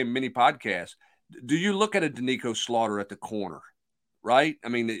post-game mini podcast, do you look at a Danico Slaughter at the corner? Right? I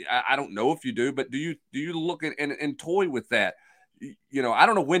mean, I don't know if you do, but do you look at and toy with that? I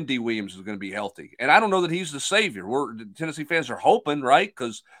don't know when D. Williams is going to be healthy, and I don't know that he's the savior. Tennessee fans are hoping, right?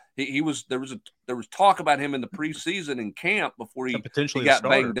 Because he was there was talk about him in the preseason in camp before he got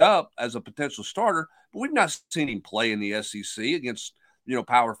banged up as a potential starter, but we've not seen him play in the SEC against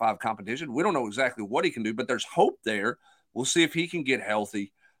Power 5 competition. We don't know exactly what he can do, but there's hope there. We'll see if he can get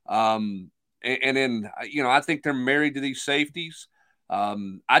healthy. And then I think they're married to these safeties.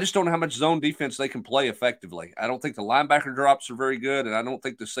 I just don't know how much zone defense they can play effectively. I don't think the linebacker drops are very good, and I don't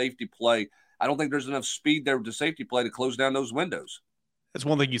think the safety play. I don't think there's enough speed there with the safety play to close down those windows. That's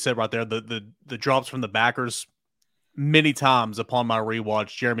one thing you said right there. The drops from the backers, many times upon my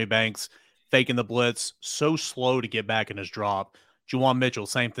rewatch, Jeremy Banks faking the blitz, so slow to get back in his drop. Juwan Mitchell,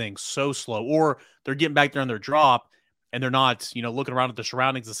 same thing, so slow. Or they're getting back there in their drop, and they're not, looking around at the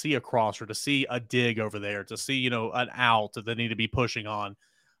surroundings to see a cross or to see a dig over there, to see, an out that they need to be pushing on.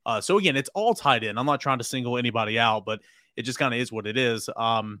 So again, it's all tied in. I'm not trying to single anybody out, but it just kind of is what it is.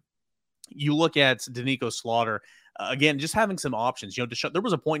 You look at Danico Slaughter, again, just having some options. There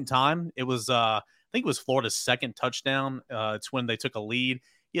was a point in time, it was, I think it was Florida's second touchdown. It's when they took a lead.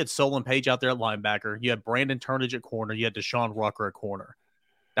 You had Solon Page out there at linebacker. You had Brandon Turnage at corner. You had Deshaun Rucker at corner.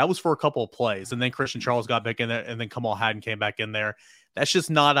 That was for a couple of plays. And then Christian Charles got back in there, and then Kamal Hadden came back in there. That's just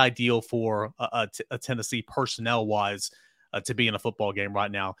not ideal for a Tennessee personnel-wise to be in a football game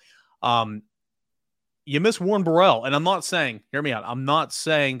right now. You miss Warren Burrell. And I'm not saying, hear me out, I'm not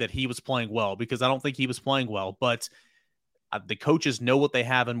saying that he was playing well, because I don't think he was playing well. But the coaches know what they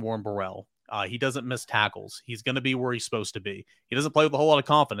have in Warren Burrell. He doesn't miss tackles. He's going to be where he's supposed to be. He doesn't play with a whole lot of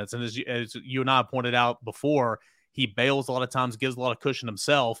confidence. And as you and I pointed out before, he bails a lot of times, gives a lot of cushion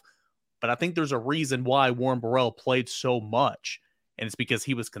himself. But I think there's a reason why Warren Burrell played so much. And it's because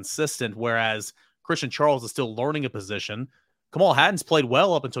he was consistent, whereas Christian Charles is still learning a position. Kamal Hadden's played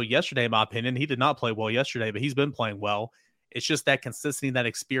well up until yesterday, in my opinion. He did not play well yesterday, but he's been playing well. It's just that consistency, that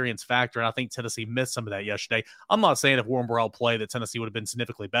experience factor, and I think Tennessee missed some of that yesterday. I'm not saying if Warren Burrell played that Tennessee would have been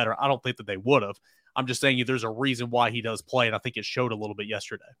significantly better. I don't think that they would have. I'm just saying there's a reason why he does play, and I think it showed a little bit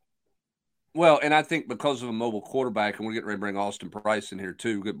yesterday. Well, and I think because of a mobile quarterback, and we're getting ready to bring Austin Price in here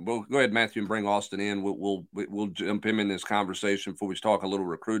too. Go ahead, Matthew, and bring Austin in. We'll jump him in this conversation before we talk a little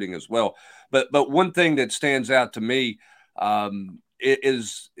recruiting as well. But one thing that stands out to me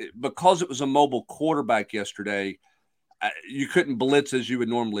is because it was a mobile quarterback yesterday, you couldn't blitz as you would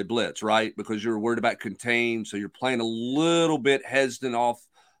normally blitz, right? Because you're worried about contain, so you're playing a little bit hesitant off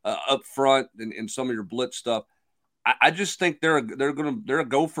up front in some of your blitz stuff. I just think they're a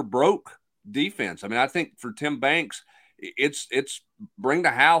go for broke defense. I mean, I think for Tim Banks, it's bring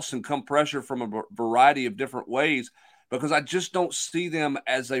the house and come pressure from a variety of different ways, because I just don't see them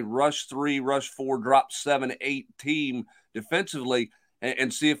as a rush 3, rush 4, drop 7, 8 team defensively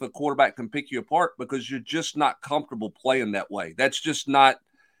and see if a quarterback can pick you apart, because you're just not comfortable playing that way. That's just not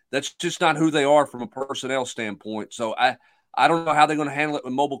who they are from a personnel standpoint. So I don't know how they're going to handle it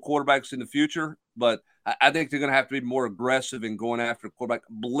with mobile quarterbacks in the future, but I think they're going to have to be more aggressive in going after a quarterback,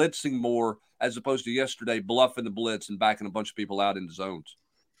 blitzing more as opposed to yesterday, bluffing the blitz and backing a bunch of people out into zones.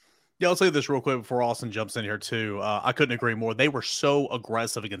 Yeah, I'll say this real quick before Austin jumps in here too. I couldn't agree more. They were so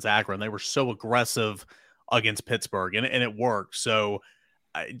aggressive against Akron. They were so aggressive against Pittsburgh, and it worked. So,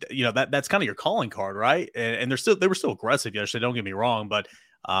 that's kind of your calling card, right? And they were still aggressive yesterday. Don't get me wrong, but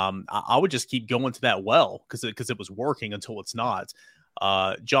I would just keep going to that well because it was working until it's not.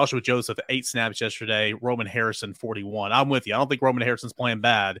 Joshua Joseph 8 snaps yesterday. Roman Harrison 41. I'm with you. I don't think Roman Harrison's playing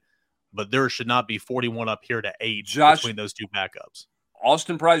bad, but there should not be 41 up here to 8 between those two backups.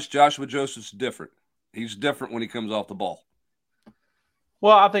 Austin Price, Joshua Joseph's different. He's different when he comes off the ball.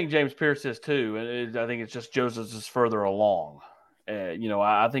 Well, I think James Pierce is too, and I think it's just Joseph's is further along.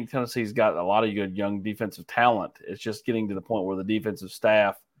 I think Tennessee's got a lot of good young defensive talent. It's just getting to the point where the defensive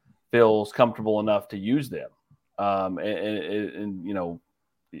staff feels comfortable enough to use them.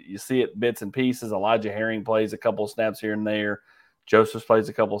 You see it bits and pieces. Elijah Herring plays a couple of snaps here and there. Joseph plays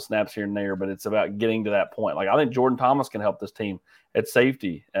a couple of snaps here and there, but it's about getting to that point. Like, I think Jordan Thomas can help this team at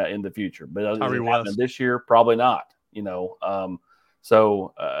safety in the future, but this year, probably not.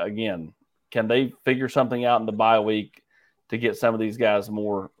 Again, can they figure something out in the bye week to get some of these guys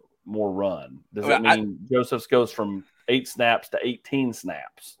more run? Does that mean Joseph's goes from 8 snaps to 18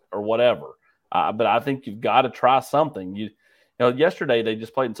 snaps or whatever? But I think you've got to try something. Yesterday they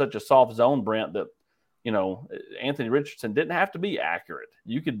just played in such a soft zone, Brent, that Anthony Richardson didn't have to be accurate.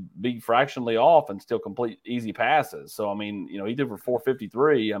 You could be fractionally off and still complete easy passes. So he did for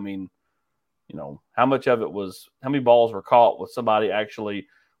 453. How much of it was, how many balls were caught with somebody actually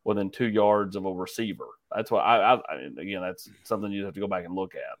within 2 yards of a receiver? That's what again, that's something you have to go back and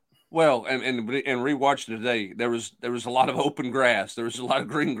look at. Well, and rewatched today, there was a lot of open grass. There was a lot of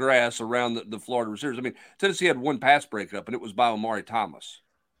green grass around the Florida receivers. Tennessee had one pass breakup, and it was by Omari Thomas.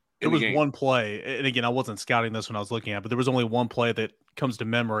 There was one play, and again, I wasn't scouting this when I was looking at it, but there was only one play that comes to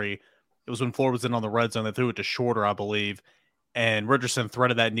memory. It was when Florida was in on the red zone. They threw it to Shorter, I believe, and Richardson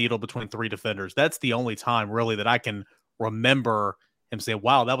threaded that needle between 3 defenders. That's the only time, really, that I can remember him saying,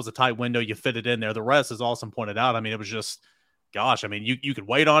 wow, that was a tight window. You fit it in there. The rest, as Austin pointed out, it was just gosh, I mean, you could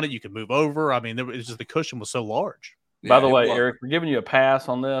wait on it, you could move over. I mean, it's just the cushion was so large. By the way, Eric, we're giving you a pass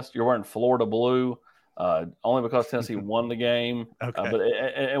on this. You're wearing Florida blue, only because Tennessee won the game.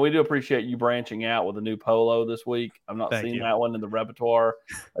 Okay. And we do appreciate you branching out with a new polo this week. I've not seen that one in the repertoire.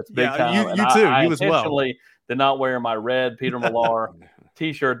 That's big time. You too. I you as well. intentionally did not wear my red Peter Millar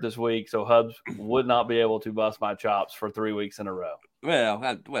T-shirt this week, so Hubs would not be able to bust my chops for 3 weeks in a row.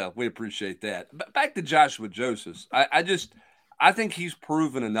 Well, we appreciate that. But back to Joshua Joseph. I think he's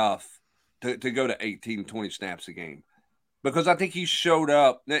proven enough to go to 18, 20 snaps a game. Because I think he showed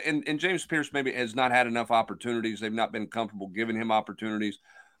up, and James Pierce maybe has not had enough opportunities. They've not been comfortable giving him opportunities.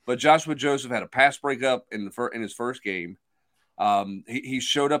 But Joshua Joseph had a pass breakup in his first game. He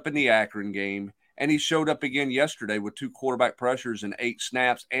showed up in the Akron game, and he showed up again yesterday with 2 quarterback pressures and 8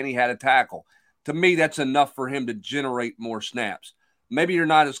 snaps, and he had a tackle. To me, that's enough for him to generate more snaps. Maybe you're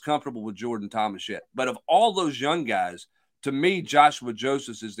not as comfortable with Jordan Thomas yet. But of all those young guys, to me, Joshua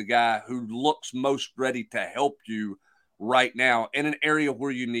Joseph is the guy who looks most ready to help you right now in an area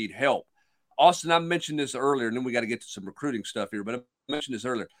where you need help. Austin, I mentioned this earlier, and then we got to get to some recruiting stuff here, but I mentioned this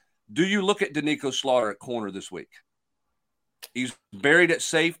earlier. Do you look at Danico Slaughter at corner this week? He's buried at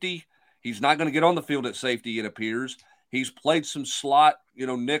safety. He's not going to get on the field at safety, it appears. He's played some slot,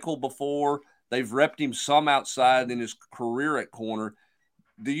 nickel before. They've repped him some outside in his career at corner.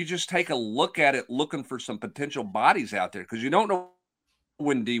 Do you just take a look at it looking for some potential bodies out there? Because you don't know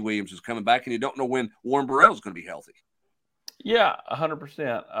when D. Williams is coming back, and you don't know when Warren Burrell is going to be healthy. Yeah,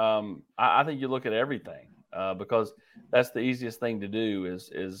 100%. I think you look at everything because that's the easiest thing to do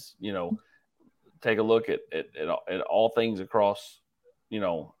is take a look at all things across,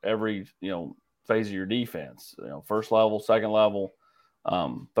 every, phase of your defense, first level, second level,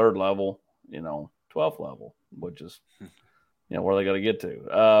 third level, 12th level, which is, where they got to get to.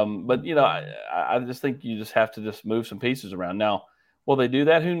 But, I just think you just have to just move some pieces around. Now, will they do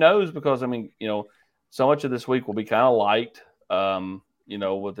that? Who knows? Because, so much of this week will be kind of light.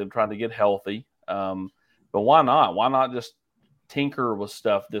 With them trying to get healthy. But why not? Why not just tinker with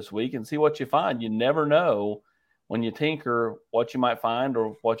stuff this week and see what you find? You never know when you tinker what you might find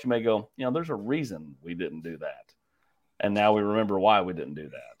or what you may go, there's a reason we didn't do that. And now we remember why we didn't do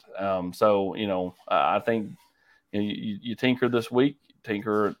that. I think you tinker this week, you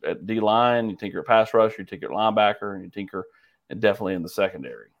tinker at D-line, you tinker at pass rush, you tinker at linebacker, and you tinker definitely in the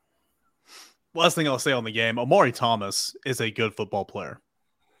secondary. Last thing I'll say on the game, Omari Thomas is a good football player.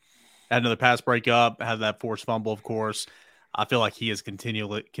 Had another pass breakup, had that forced fumble, of course. I feel like he is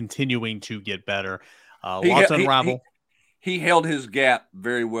continuing to get better. Lots to unravel. He held his gap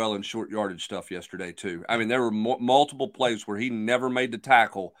very well in short yardage stuff yesterday, too. I mean, there were multiple plays where he never made the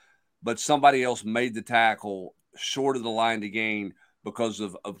tackle, but somebody else made the tackle short of the line to gain because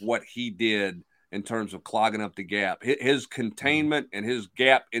of what he did in terms of clogging up the gap. His containment and his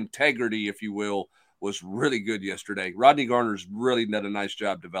gap integrity, if you will, was really good yesterday. Rodney Garner's really done a nice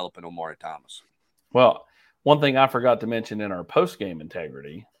job developing Omari Thomas. Well, one thing I forgot to mention in our post-game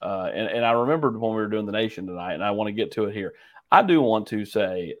integrity, and I remembered when we were doing the Nation tonight, and I want to get to it here. I do want to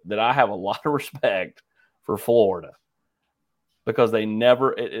say that I have a lot of respect for Florida because they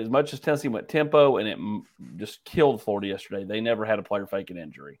never, as much as Tennessee went tempo and it just killed Florida yesterday, they never had a player fake an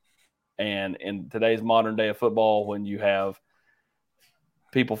injury. And in today's modern day of football, when you have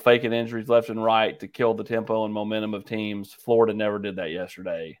people faking injuries left and right to kill the tempo and momentum of teams, Florida never did that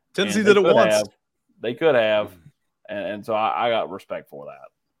yesterday. Tennessee did it once. They could have. And so I got respect for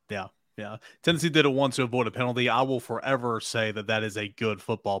that. Yeah. Tennessee did it once to avoid a penalty. I will forever say that is a good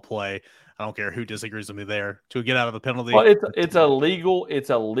football play. I don't care who disagrees with me there to get out of a penalty. Well, it's a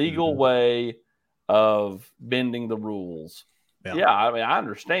legal way of bending the rules. Yeah, I mean, I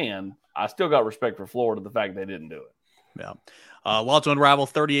understand. I still got respect for Florida, the fact they didn't do it. Yeah. Lots to unravel.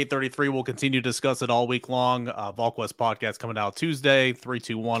 38-33. We'll continue to discuss it all week long. VolQuest podcast coming out Tuesday,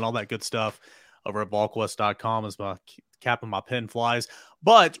 3-2-1, all that good stuff over at VolQuest.com as my cap and my pen flies.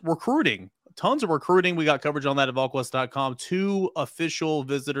 But recruiting, tons of recruiting. We got coverage on that at VolQuest.com. 2 official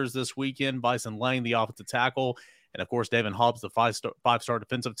visitors this weekend, Bryson Lang, the offensive tackle, and of course, David Hobbs, the five-star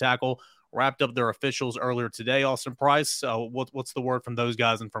defensive tackle, wrapped up their officials earlier today. Austin Price, what's the word from those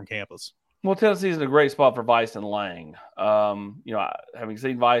guys and from campus? Well, Tennessee's in a great spot for Bryson Lang. Having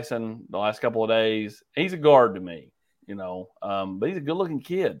seen Bryson the last couple of days, he's a guard to me, but he's a good-looking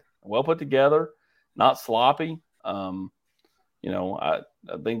kid, well put together, not sloppy. I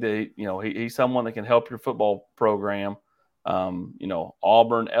think that, he's someone that can help your football program.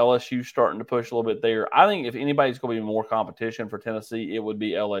 Auburn, LSU starting to push a little bit there. I think if anybody's going to be more competition for Tennessee, it would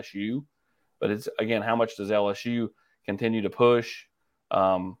be LSU. But it's, again, how much does LSU continue to push?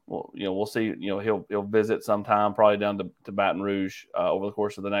 We'll see. He'll visit sometime, probably down to Baton Rouge over the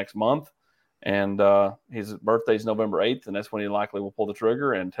course of the next month. And his birthday's November 8th, and that's when he likely will pull the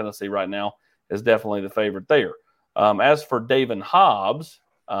trigger. And Tennessee right now is definitely the favorite there. As for Davin Hobbs,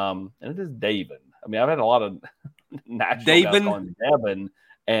 and it is Davin. I mean, I've had a lot of national guys calling Davin,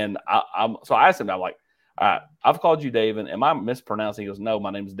 and so I asked him, I'm like, all right, I've called you Davin. Am I mispronouncing? He goes, no,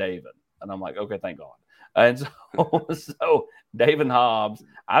 my name's Davin. And I'm like, okay, thank God. And so Davin Hobbs,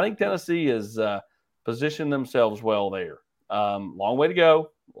 I think Tennessee has positioned themselves well there. Long way to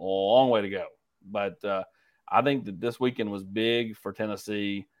go. But I think that this weekend was big for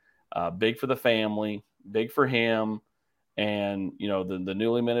Tennessee, big for the family, big for him. And, the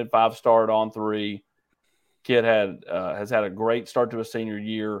newly minted 5-star on 3 kid has had a great start to his senior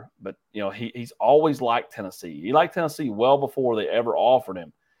year. But, he's always liked Tennessee. He liked Tennessee well before they ever offered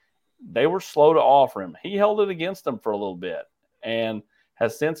him. They were slow to offer him. He held it against them for a little bit and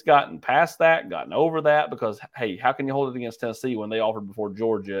has since gotten past that, gotten over that, because, hey, how can you hold it against Tennessee when they offered before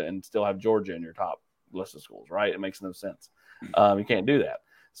Georgia and still have Georgia in your top list of schools, right? It makes no sense. You can't do that.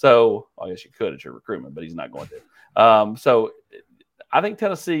 So I guess you could at your recruitment, but he's not going to. So I think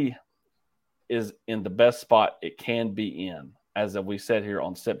Tennessee is in the best spot it can be in, as we said here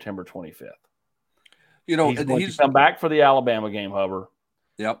on September 25th. He's going to come back for the Alabama game, Hubbard.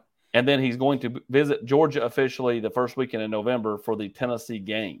 Yep. And then he's going to visit Georgia officially the first weekend in November for the Tennessee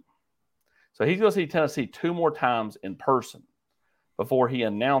game. So he's going to see Tennessee 2 more times in person before he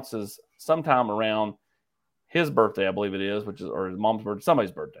announces sometime around his birthday, I believe it is, or his mom's birthday,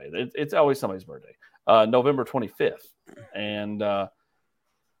 somebody's birthday. It's always somebody's birthday, November 25th. And,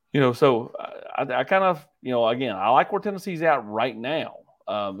 so I kind of, again, I like where Tennessee's at right now.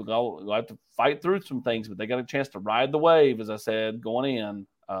 They'll have to fight through some things, but they got a chance to ride the wave, as I said, going in.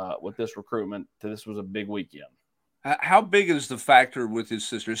 With this recruitment, this was a big weekend. How big is the factor with his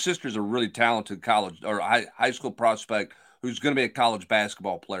sister? His sister's a really talented college or high school prospect who's going to be a college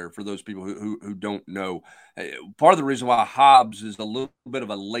basketball player, for those people who don't know. Part of the reason why Hobbs is a little bit of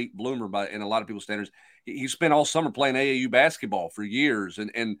a late bloomer in a lot of people's standards, he spent all summer playing AAU basketball for years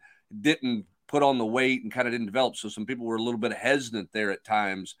and didn't put on the weight and kind of didn't develop. So some people were a little bit hesitant there at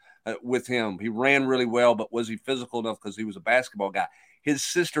times with him. He ran really well, but was he physical enough because he was a basketball guy? His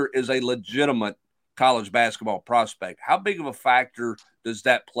sister is a legitimate college basketball prospect. How big of a factor does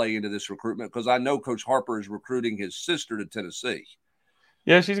that play into this recruitment? Because I know Coach Harper is recruiting his sister to Tennessee.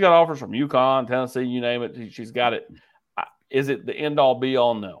 Yeah, she's got offers from UConn, Tennessee, you name it. She's got it. Is it the end-all,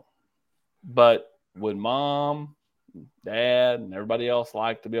 be-all? No. But would mom, dad, and everybody else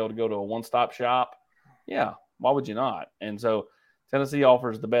like to be able to go to a one-stop shop? Yeah, why would you not? And so Tennessee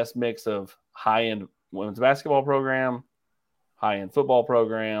offers the best mix of high-end women's basketball program, high-end football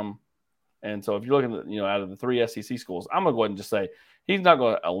program. And so if you're looking at, out of the 3 SEC schools, I'm going to go ahead and just say he's not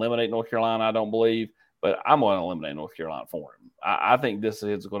going to eliminate North Carolina, I don't believe, but I'm going to eliminate North Carolina for him. I think this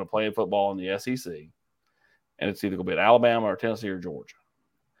kid's going to play football in the SEC, and it's either going to be at Alabama or Tennessee or Georgia.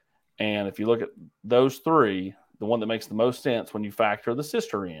 And if you look at those 3, the one that makes the most sense when you factor the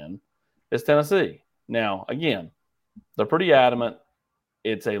sister in is Tennessee. Now, again, they're pretty adamant.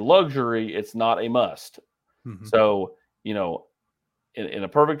 It's a luxury. It's not a must. Mm-hmm. So, in a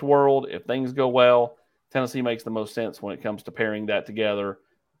perfect world, if things go well, Tennessee makes the most sense when it comes to pairing that together.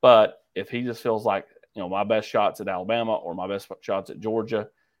 But if he just feels like, my best shot's at Alabama or my best shot's at Georgia,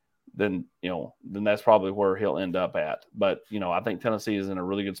 then that's probably where he'll end up at. But, I think Tennessee is in a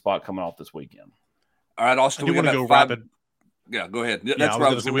really good spot coming off this weekend. All right, Austin, we want to go rapid. Yeah, go ahead. That's what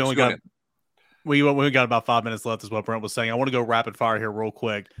I was going to say. We got about 5 minutes left, is what Brent was saying. I want to go rapid fire here real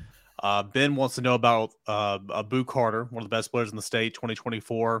quick. Ben wants to know about Boo Carter, one of the best players in the state,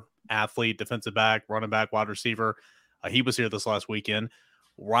 2024 athlete, defensive back, running back, wide receiver. He was here this last weekend.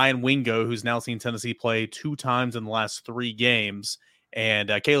 Ryan Wingo, who's now seen Tennessee play 2 times in the last 3 games.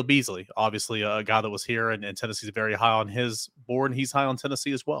 And Caleb Beasley, obviously a guy that was here, and Tennessee's very high on his board, and he's high on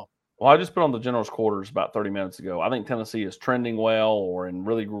Tennessee as well. Well, I just put on the general's quarters about 30 minutes ago. I think Tennessee is trending well or in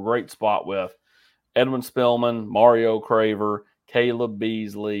really great spot with Edwin Spillman, Mario Craver, Caleb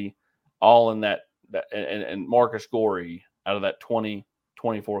Beasley, all in that and Marcus Gorey out of that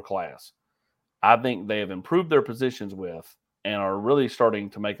 2024 class. I think they have improved their positions with and are really starting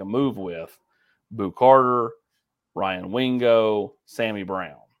to make a move with Boo Carter, Ryan Wingo, Sammy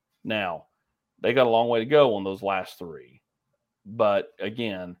Brown. Now, they got a long way to go on those last 3. But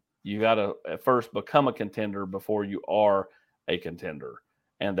again, you got to at first become a contender before you are a contender.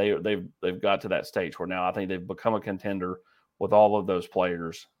 And they've got to that stage where now I think they've become a contender with all of those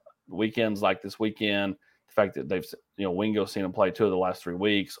players. Weekends like this weekend, the fact that they've, Wingo's seen him play 2 of the last 3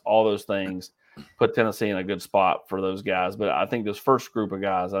 weeks, all those things. put Tennessee in a good spot for those guys. But I think this first group of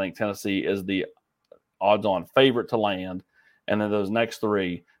guys, I think Tennessee is the odds-on favorite to land, and then those next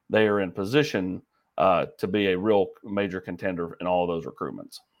three, they are in position to be a real major contender in all of those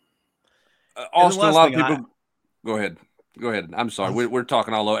recruitments. Austin, a lot of people. Go ahead. Go ahead. I'm sorry. We're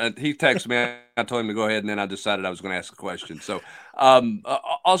talking all over. He texted me. I told him to go ahead, and then I decided I was going to ask a question. So,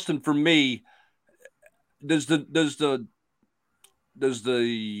 Austin, for me, does the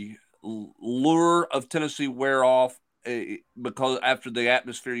lure of Tennessee wear off because after the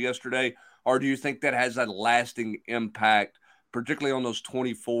atmosphere yesterday, or do you think that has a lasting impact, particularly on those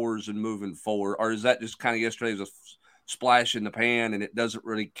 24s and moving forward, or is that just kind of yesterday's a splash in the pan and it doesn't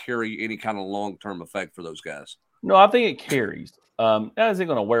really carry any kind of long-term effect for those guys? No, I think it carries. Is it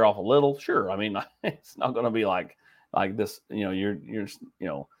going to wear off a little? Sure. I mean, it's not going to be like this. It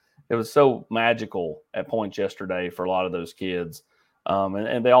was so magical at points yesterday for a lot of those kids,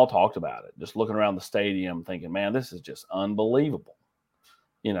 and they all talked about it. Just looking around the stadium, thinking, "Man, this is just unbelievable,"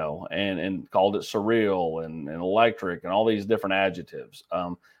 and called it surreal and electric and all these different adjectives.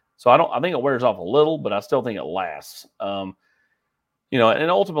 So I think it wears off a little, but I still think it lasts.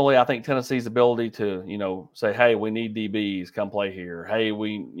 And ultimately, I think Tennessee's ability to, say, hey, we need DBs, come play here. Hey,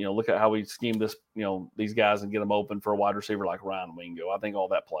 we, look at how we scheme this, these guys and get them open for a wide receiver like Ryan Wingo. I think all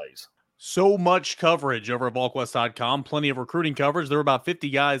that plays. So much coverage over at VolQuest.com. Plenty of recruiting coverage. There were about 50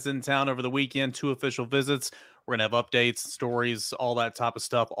 guys in town over the weekend, 2 official visits. We're going to have updates, stories, all that type of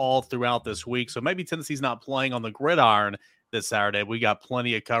stuff all throughout this week. So maybe Tennessee's not playing on the gridiron this Saturday. We got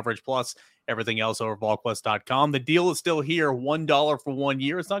plenty of coverage, plus everything else over VolQuest.com. The deal is still here, $1 for 1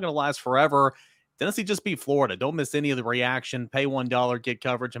 year. It's not going to last forever. Tennessee just beat Florida. Don't miss any of the reaction. Pay $1, get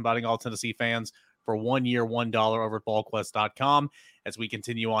coverage, inviting all Tennessee fans for 1 year, $1 over at VolQuest.com as we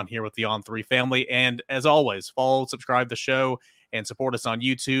continue on here with the On3 family. And as always, follow, subscribe the show, and support us on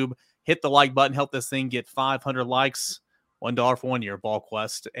YouTube. Hit the like button. Help this thing get 500 likes. $1 for 1 year,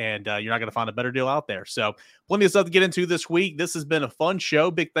 VolQuest, and you're not going to find a better deal out there. So plenty of stuff to get into this week. This has been a fun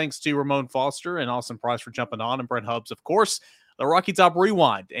show. Big thanks to Ramon Foster and Austin Price for jumping on, and Brent Hubbs, of course, the Rocky Top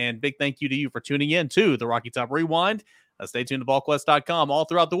Rewind. And big thank you to you for tuning in to the Rocky Top Rewind. Stay tuned to VolQuest.com all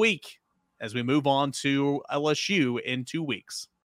throughout the week as we move on to LSU in 2 weeks.